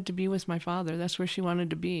she wanted to be with my father. That's where she wanted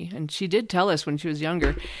to be. And she did tell us when she was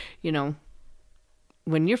younger,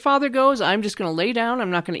 when your father goes, I'm just going to lay down.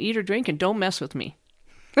 I'm not going to eat or drink, and don't mess with me.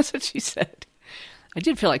 That's what she said. I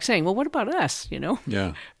did feel like saying, well, what about us,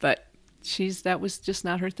 Yeah. But that was just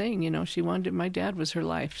not her thing, She wanted, my dad was her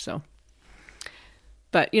life, so.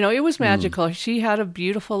 But, it was magical. She had a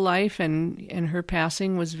beautiful life, and her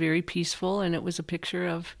passing was very peaceful, and it was a picture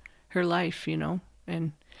of her life,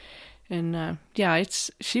 And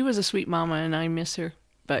she was a sweet mama, and I miss her.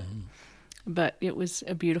 But it was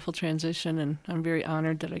a beautiful transition, and I'm very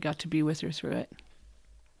honored that I got to be with her through it.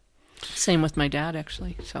 Same with my dad,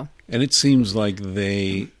 actually. So. And it seems like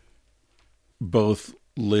they both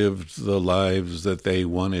lived the lives that they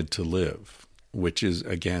wanted to live, which is,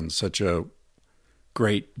 again, such a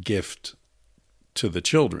great gift to the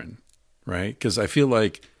children, right? Because I feel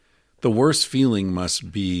like the worst feeling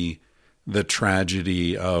must be the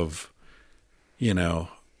tragedy of,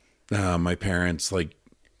 my parents, like,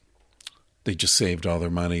 they just saved all their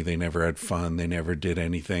money. They never had fun. They never did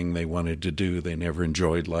anything they wanted to do. They never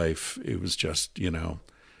enjoyed life. It was just,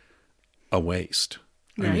 a waste.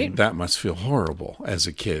 Right. I mean, that must feel horrible as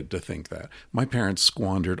a kid to think that. My parents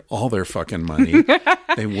squandered all their fucking money.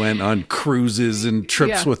 They went on cruises and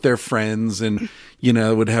trips with their friends and,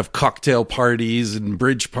 would have cocktail parties and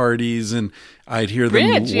bridge parties. And I'd hear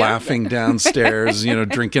them laughing downstairs,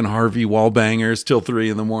 drinking Harvey Wallbangers till 3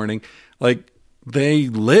 a.m. Like, they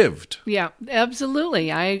lived. Yeah,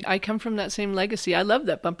 absolutely. I come from that same legacy. I love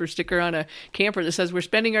that bumper sticker on a camper that says, we're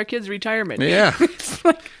spending our kids' retirement. Yeah.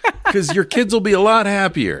 Because your kids will be a lot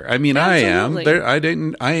happier. I mean, absolutely. I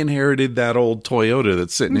am. I inherited that old Toyota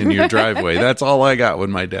that's sitting in your driveway. That's all I got when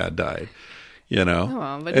my dad died,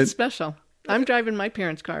 Oh, but it's special. I'm driving my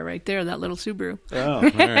parents' car right there, that little Subaru. Oh, all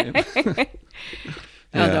right.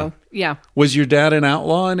 Although, yeah. Was your dad an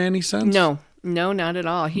outlaw in any sense? No, not at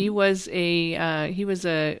all. He was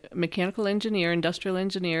a mechanical engineer, industrial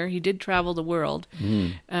engineer. He did travel the world,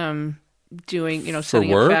 doing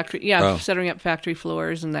setting up setting up factory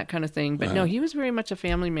floors and that kind of thing. But no, he was very much a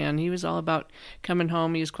family man. He was all about coming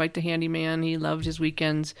home. He was quite the handyman. He loved his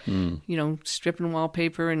weekends, stripping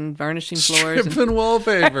wallpaper and varnishing floors. Stripping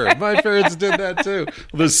wallpaper. My parents did that too.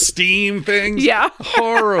 The steam things. Yeah,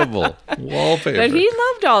 horrible wallpaper. But he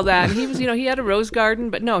loved all that. And he was, he had a rose garden.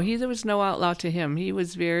 But no, there was no outlaw to him. He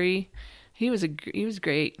was great.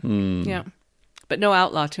 Yeah. But no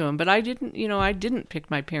outlaw to him. But I didn't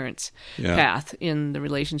pick my parents' path in the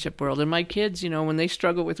relationship world. And my kids, when they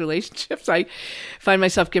struggle with relationships, I find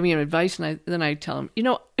myself giving them advice, and then I tell them,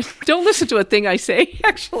 don't listen to a thing I say,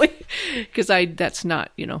 actually, because that's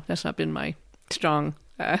not been my strong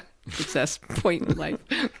success point in life.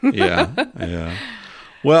 Yeah.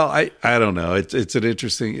 Well, I don't know. It's an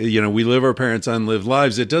interesting, we live our parents' unlived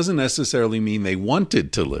lives. It doesn't necessarily mean they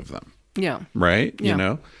wanted to live them. Yeah. Right?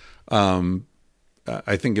 Yeah.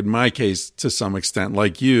 I think in my case, to some extent,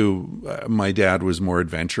 like you, my dad was more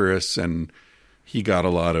adventurous, and he got a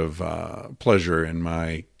lot of pleasure in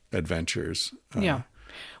my adventures. Yeah.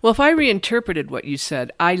 Well, if I reinterpreted what you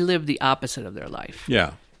said, I lived the opposite of their life.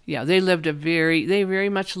 Yeah. Yeah, they very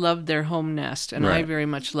much loved their home nest, and I very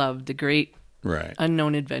much loved the great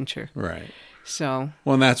unknown adventure. Right. So.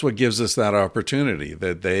 Well, and that's what gives us that opportunity,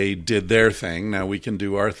 that they did their thing. Now we can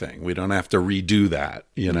do our thing. We don't have to redo that,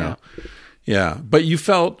 Yeah. Yeah. But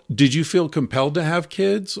did you feel compelled to have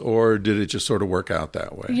kids, or did it just sort of work out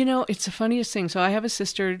that way? It's the funniest thing. So I have a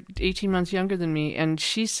sister 18 months younger than me, and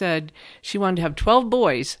she said she wanted to have 12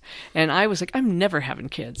 boys. And I was like, I'm never having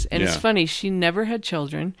kids. And it's funny, she never had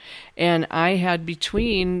children. And I had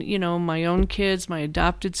between, my own kids, my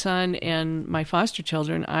adopted son, and my foster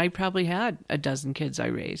children, I probably had a dozen kids I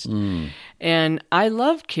raised. And I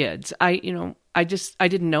love kids. I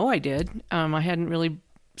didn't know I did. I hadn't really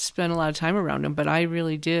spent a lot of time around them, but I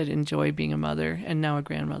really did enjoy being a mother and now a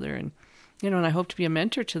grandmother, and and I hope to be a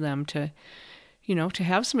mentor to them, to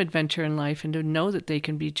have some adventure in life, and to know that they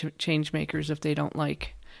can be change makers if they don't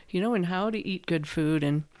like, and how to eat good food,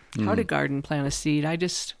 and how to garden, plant a seed. I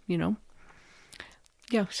just,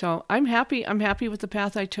 so I'm happy with the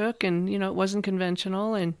path I took, and it wasn't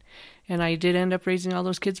conventional, and I did end up raising all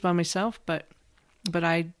those kids by myself, but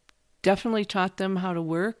I definitely taught them how to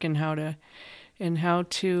work and how to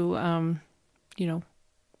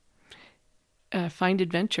find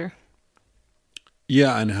adventure.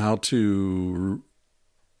 Yeah, and how to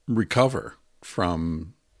recover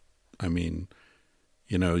from, your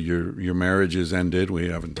marriage is ended. We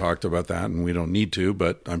haven't talked about that, and we don't need to,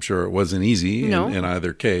 but I'm sure it wasn't easy in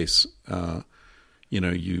either case.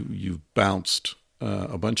 You've bounced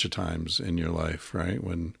a bunch of times in your life, right?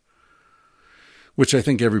 which I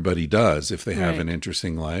think everybody does if they have Right. an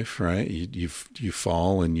interesting life, right? You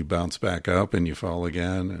fall and you bounce back up and you fall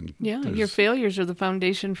again. And Yeah, your failures are the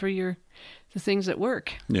foundation for the things that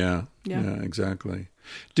work. yeah, Yeah. exactly.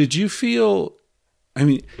 Did you feel, I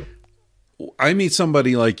mean, I meet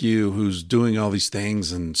somebody like you who's doing all these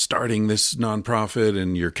things and starting this nonprofit,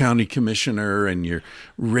 and you're county commissioner, and you're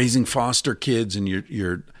raising foster kids, and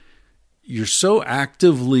you're so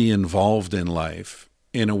actively involved in life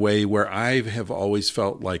in a way where I have always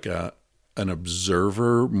felt like an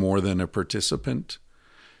observer more than a participant.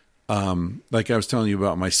 Like I was telling you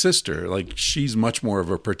about my sister, like she's much more of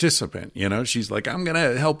a participant, you know, she's like, I'm going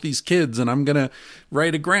to help these kids and I'm going to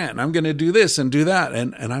write a grant and I'm going to do this and do that.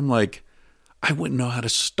 And I'm like, I wouldn't know how to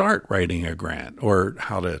start writing a grant or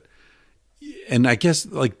how to, and I guess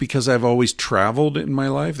like, because I've always traveled in my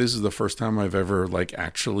life, this is the first time I've ever like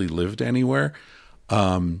actually lived anywhere,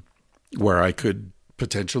 where I could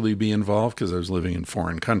potentially be involved, because I was living in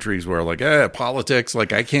foreign countries where like, politics,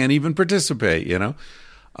 like I can't even participate, you know?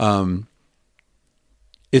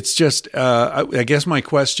 It's just, I guess my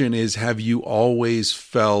question is, have you always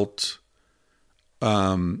felt,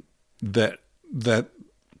 that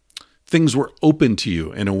things were open to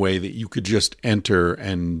you in a way that you could just enter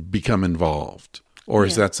and become involved? Or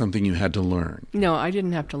is that something you had to learn? No, I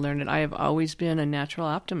didn't have to learn it. I have always been a natural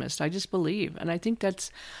optimist. I just believe. And I think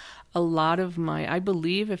that's a lot of I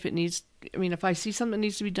believe if I see something that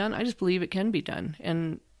needs to be done, I just believe it can be done.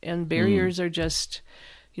 And barriers are just,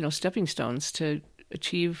 stepping stones to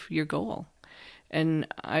achieve your goal. And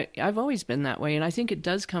I've always been that way. And I think it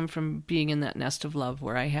does come from being in that nest of love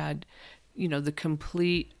where I had, the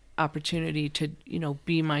complete opportunity to,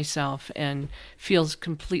 be myself and feel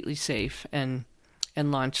completely safe and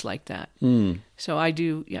launch like that. So I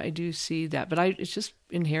do see that, but it's just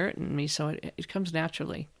inherent in me. So it comes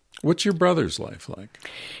naturally. What's your brother's life like?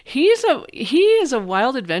 He is a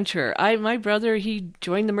wild adventurer. My brother, he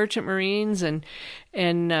joined the Merchant Marines and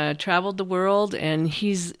traveled the world, and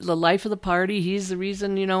he's the life of the party. He's the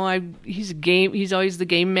reason, he's always the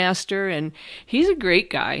game master, and he's a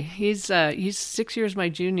great guy. He's 6 years my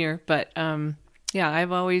junior, but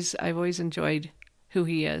I've always enjoyed who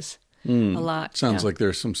he is a lot. Sounds like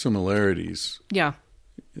there's some similarities. Yeah,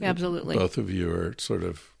 absolutely. Both of you are sort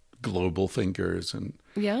of global thinkers. And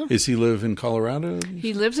yeah. Does he live in Colorado?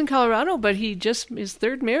 He lives in Colorado, but his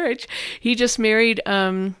third marriage, he just married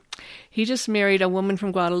a woman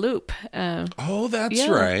from Guadeloupe. Oh, that's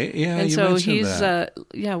right. Yeah, and you so mentioned he's that.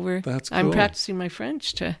 That's cool. I'm practicing my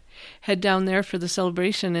French to head down there for the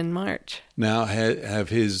celebration in March. Now, have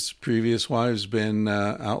his previous wives been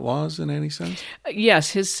outlaws in any sense?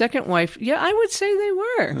 Yes, his second wife. Yeah, I would say they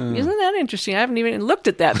were. Isn't that interesting? I haven't even looked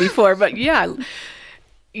at that before, but yeah.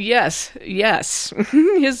 Yes.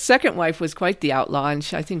 His second wife was quite the outlaw, and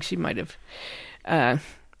I think she might have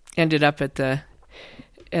ended up at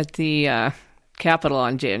the Capitol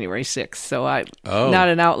on January 6th. So not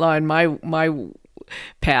an outlaw in my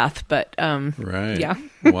path, but right. Yeah.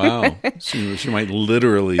 Wow. She might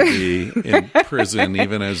literally be in prison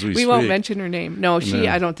even as we speak. We won't mention her name. No.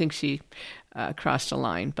 I don't think she crossed a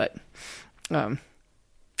line, but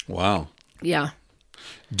wow. Yeah.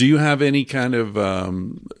 Do you have any kind of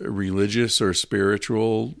religious or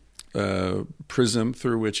spiritual prism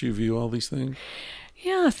through which you view all these things?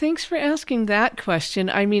 Yeah, thanks for asking that question.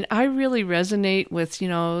 I mean, I really resonate with,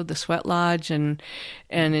 the sweat lodge and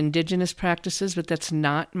indigenous practices, but that's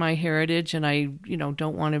not my heritage, and I,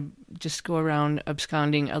 don't want to just go around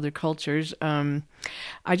absconding other cultures.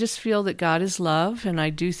 I just feel that God is love, and I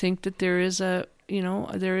do think that there is a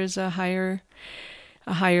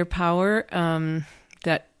higher power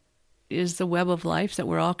that is the web of life, that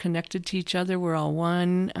we're all connected to each other. We're all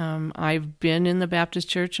one. I've been in the Baptist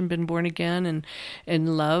church and been born again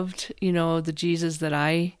and loved, the Jesus that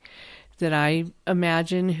I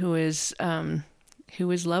imagine, who is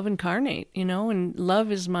love incarnate, and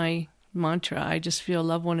love is my mantra. I just feel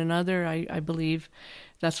love one another. I believe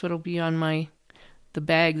that's what'll be on the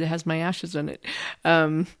bag that has my ashes in it.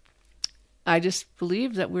 I just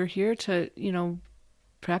believe that we're here to,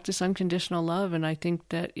 practice unconditional love, and I think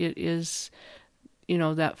that it is,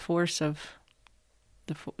 that force of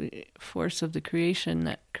the creation,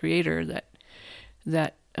 that creator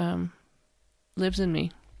that lives in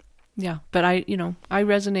me. Yeah, but I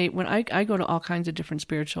resonate when I go to all kinds of different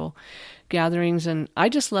spiritual gatherings, and I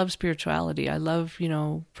just love spirituality. I love,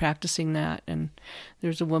 practicing that. And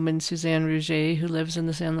there's a woman, Suzanne Rouget, who lives in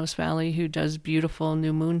the San Luis Valley, who does beautiful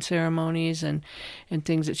new moon ceremonies and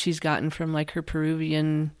things that she's gotten from like her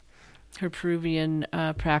Peruvian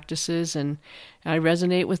practices, and I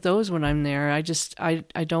resonate with those when I'm there. I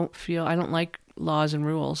don't like laws and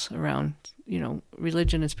rules around,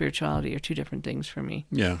 religion and spirituality are two different things for me.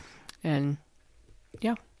 Yeah. And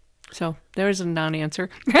yeah, so there's a non-answer.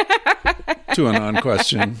 To a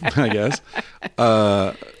non-question, I guess.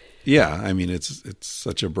 Yeah, I mean, it's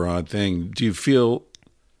such a broad thing. Do you feel,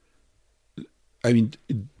 I mean,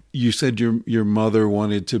 you said your mother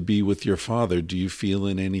wanted to be with your father. Do you feel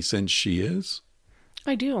in any sense she is?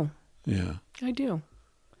 I do. Yeah. I do.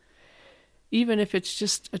 Even if it's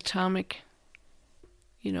just atomic,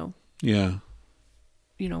 Yeah.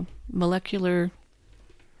 Molecular,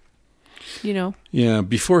 Yeah,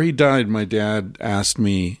 before he died, my dad asked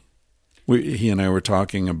me, he and I were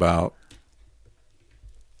talking about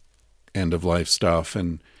end-of-life stuff,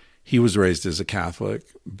 and he was raised as a Catholic.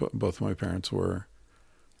 Both my parents were.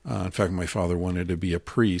 In fact, my father wanted to be a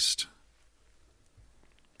priest.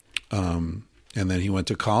 And then he went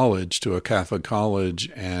to college, to a Catholic college,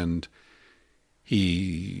 and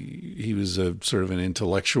he was a sort of an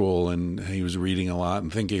intellectual, and he was reading a lot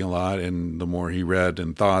and thinking a lot, and the more he read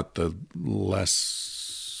and thought, the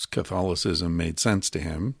less Catholicism made sense to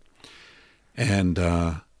him. And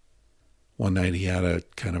one night he had a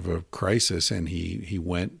kind of a crisis, and he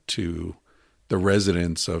went to the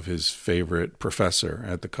residence of his favorite professor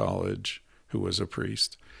at the college, who was a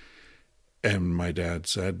priest. And my dad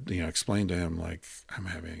said, explained to him, like,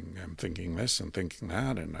 I'm thinking this and thinking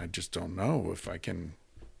that, and I just don't know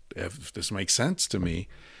if this makes sense to me.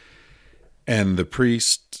 And the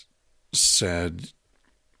priest said,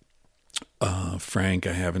 Frank,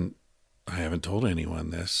 I haven't told anyone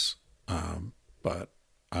this, but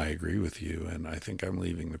I agree with you, and I think I'm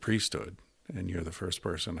leaving the priesthood, and you're the first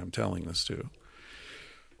person I'm telling this to.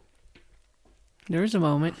 There's a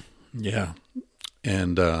moment. Yeah.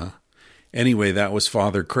 And anyway, that was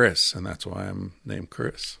Father Chris, and that's why I'm named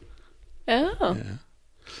Chris. Oh. Yeah.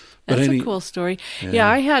 That's a cool story. Yeah,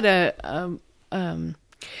 I had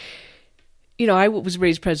I was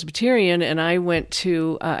raised Presbyterian, and I went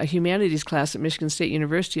to a humanities class at Michigan State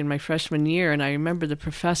University in my freshman year, and I remember the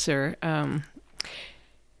professor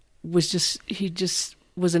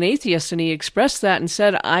was an atheist, and he expressed that and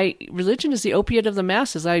said, religion is the opiate of the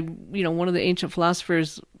masses. One of the ancient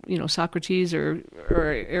philosophers, Socrates or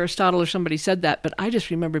Aristotle or somebody said that, but I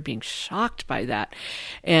just remember being shocked by that.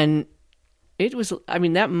 And it was,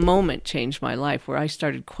 that moment changed my life, where I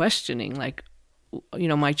started questioning, like,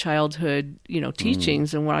 my childhood,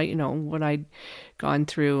 teachings and what I'd gone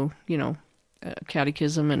through,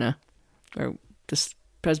 catechism or this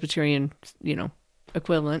Presbyterian,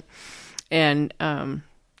 equivalent. And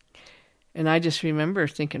I just remember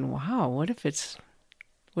thinking, wow, what if it's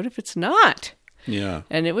not? Yeah.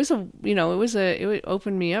 And it was it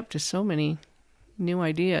opened me up to so many new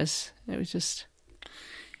ideas. It was just.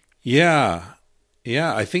 Yeah.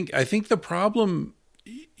 Yeah. I think the problem,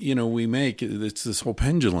 we make, it's this whole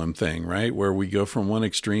pendulum thing, right? Where we go from one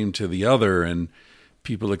extreme to the other, and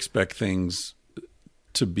people expect things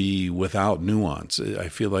to be without nuance. I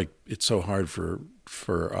feel like it's so hard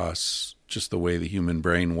for us, just the way the human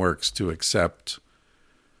brain works, to accept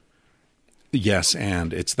yes,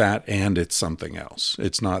 and it's that, and it's something else.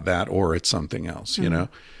 It's not that, or it's something else,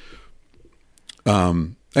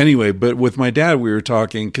 Anyway, but with my dad, we were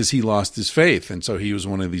talking because he lost his faith. And so he was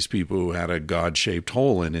one of these people who had a God-shaped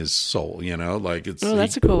hole in his soul, like it's. Oh,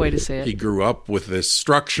 that's a cool way to say it. He grew up with this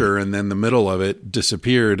structure, and then the middle of it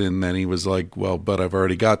disappeared. And then he was like, well, but I've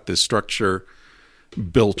already got this structure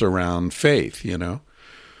built around faith, And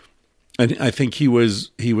I think he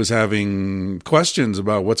was having questions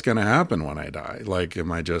about what's going to happen when I die. Like,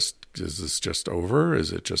 is this just over?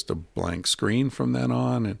 Is it just a blank screen from then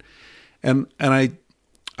on? And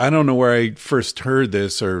I don't know where I first heard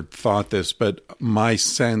this or thought this, but my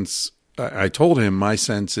sense, I told him, my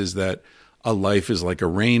sense is that a life is like a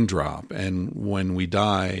raindrop. And when we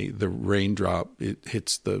die, the raindrop, it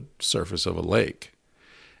hits the surface of a lake.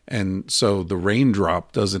 And so the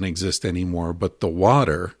raindrop doesn't exist anymore, but the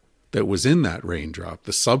water that was in that raindrop,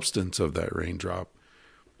 the substance of that raindrop,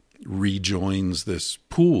 rejoins this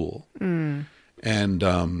pool. Mm. And,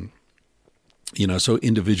 so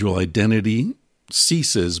individual identity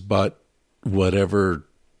ceases, but whatever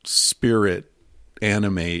spirit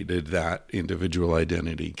animated that individual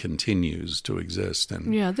identity continues to exist.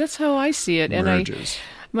 And yeah, that's how I see it. Merges.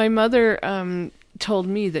 And my mother told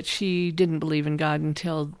me that she didn't believe in God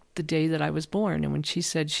until the day that I was born. And when she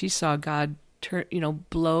said she saw God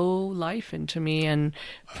blow life into me, and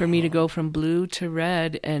for me to go from blue to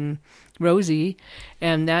red and rosy,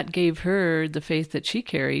 and that gave her the faith that she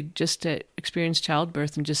carried just to experience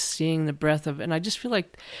childbirth and just seeing the breath of. And I just feel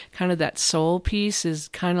like kind of that soul piece is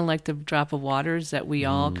kind of like the drop of waters that we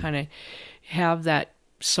all kind of have, that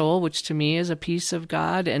soul, which to me is a piece of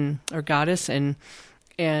God or goddess, and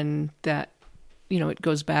that, it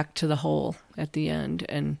goes back to the whole at the end,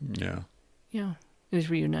 and it is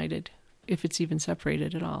reunited, if it's even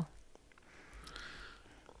separated at all.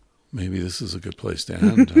 Maybe this is a good place to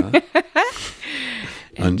end, huh?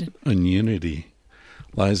 on unity.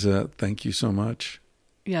 Liza, thank you so much.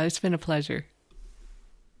 Yeah, it's been a pleasure.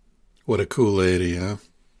 What a cool lady, huh?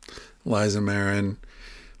 Liza Marron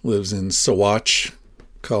lives in Saguache,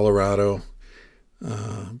 Colorado,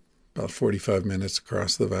 about 45 minutes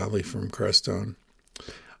across the valley from Crestone.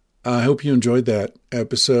 I hope you enjoyed that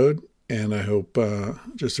episode, and I hope,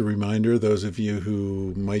 just a reminder, those of you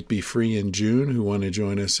who might be free in June, who want to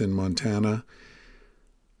join us in Montana,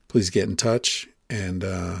 please get in touch, and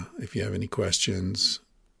if you have any questions,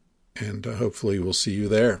 and hopefully we'll see you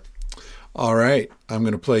there. All right, I'm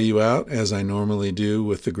going to play you out, as I normally do,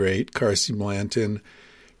 with the great Carsie Blanton,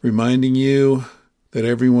 reminding you that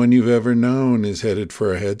everyone you've ever known is headed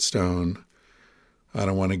for a headstone. I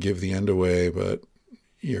don't want to give the end away, but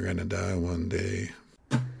you're going to die one day.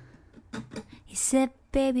 He said,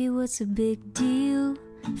 baby, what's a big deal?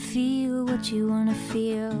 Feel what you want to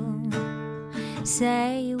feel.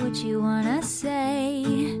 Say what you want to say.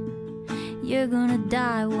 You're going to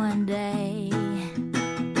die one day.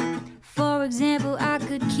 For example, I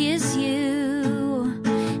could kiss you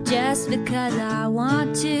just because I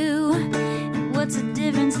want to. And what's the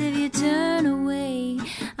difference if you turn away?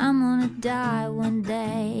 I'm gonna die one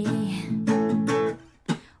day.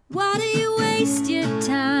 Why do you waste your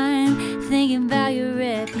time thinking about your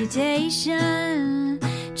reputation?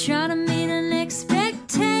 Trying to meet an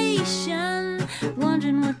expectation,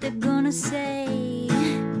 wondering what they're gonna say.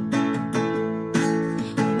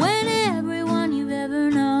 When everyone you've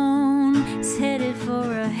ever known is headed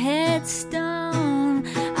for a headstone,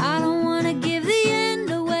 I don't want to give the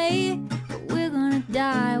end away, but we're gonna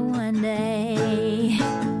die one day.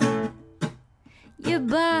 Your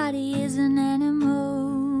body is an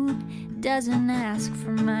animal, doesn't ask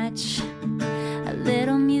for much. A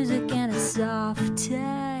little music and a soft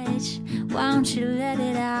touch. Why don't you let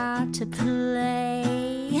it out to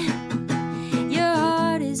play? Your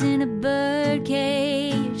heart is in a bird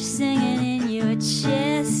cage, singing in your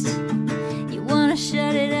chest. You wanna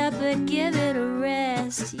shut it up but give it a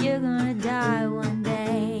rest. You're gonna die one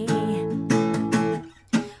day.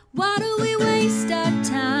 Why do we waste our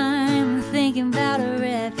time thinking about a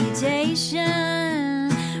reputation?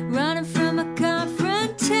 Running from a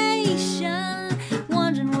confrontation,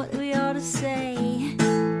 wondering what we ought to say.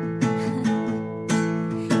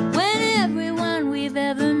 When everyone we've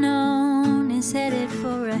ever known is headed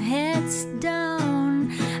for a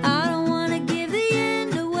headstone, I don't want to give the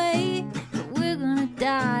end away, but we're gonna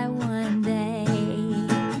die one day.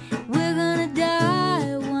 We're gonna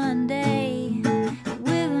die one day.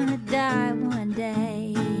 We're gonna die one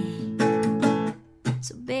day.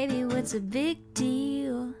 So baby, what's a big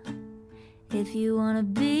deal? If you wanna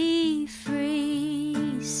be free,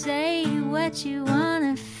 say what you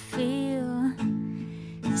wanna feel.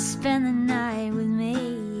 Spend the night with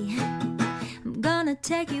me. I'm gonna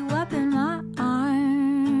take you up in my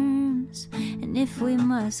arms, and if we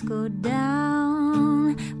must go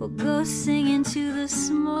down, we'll go singing to the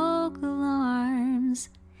smoke alarms.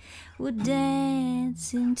 We'll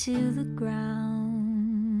dance into the ground.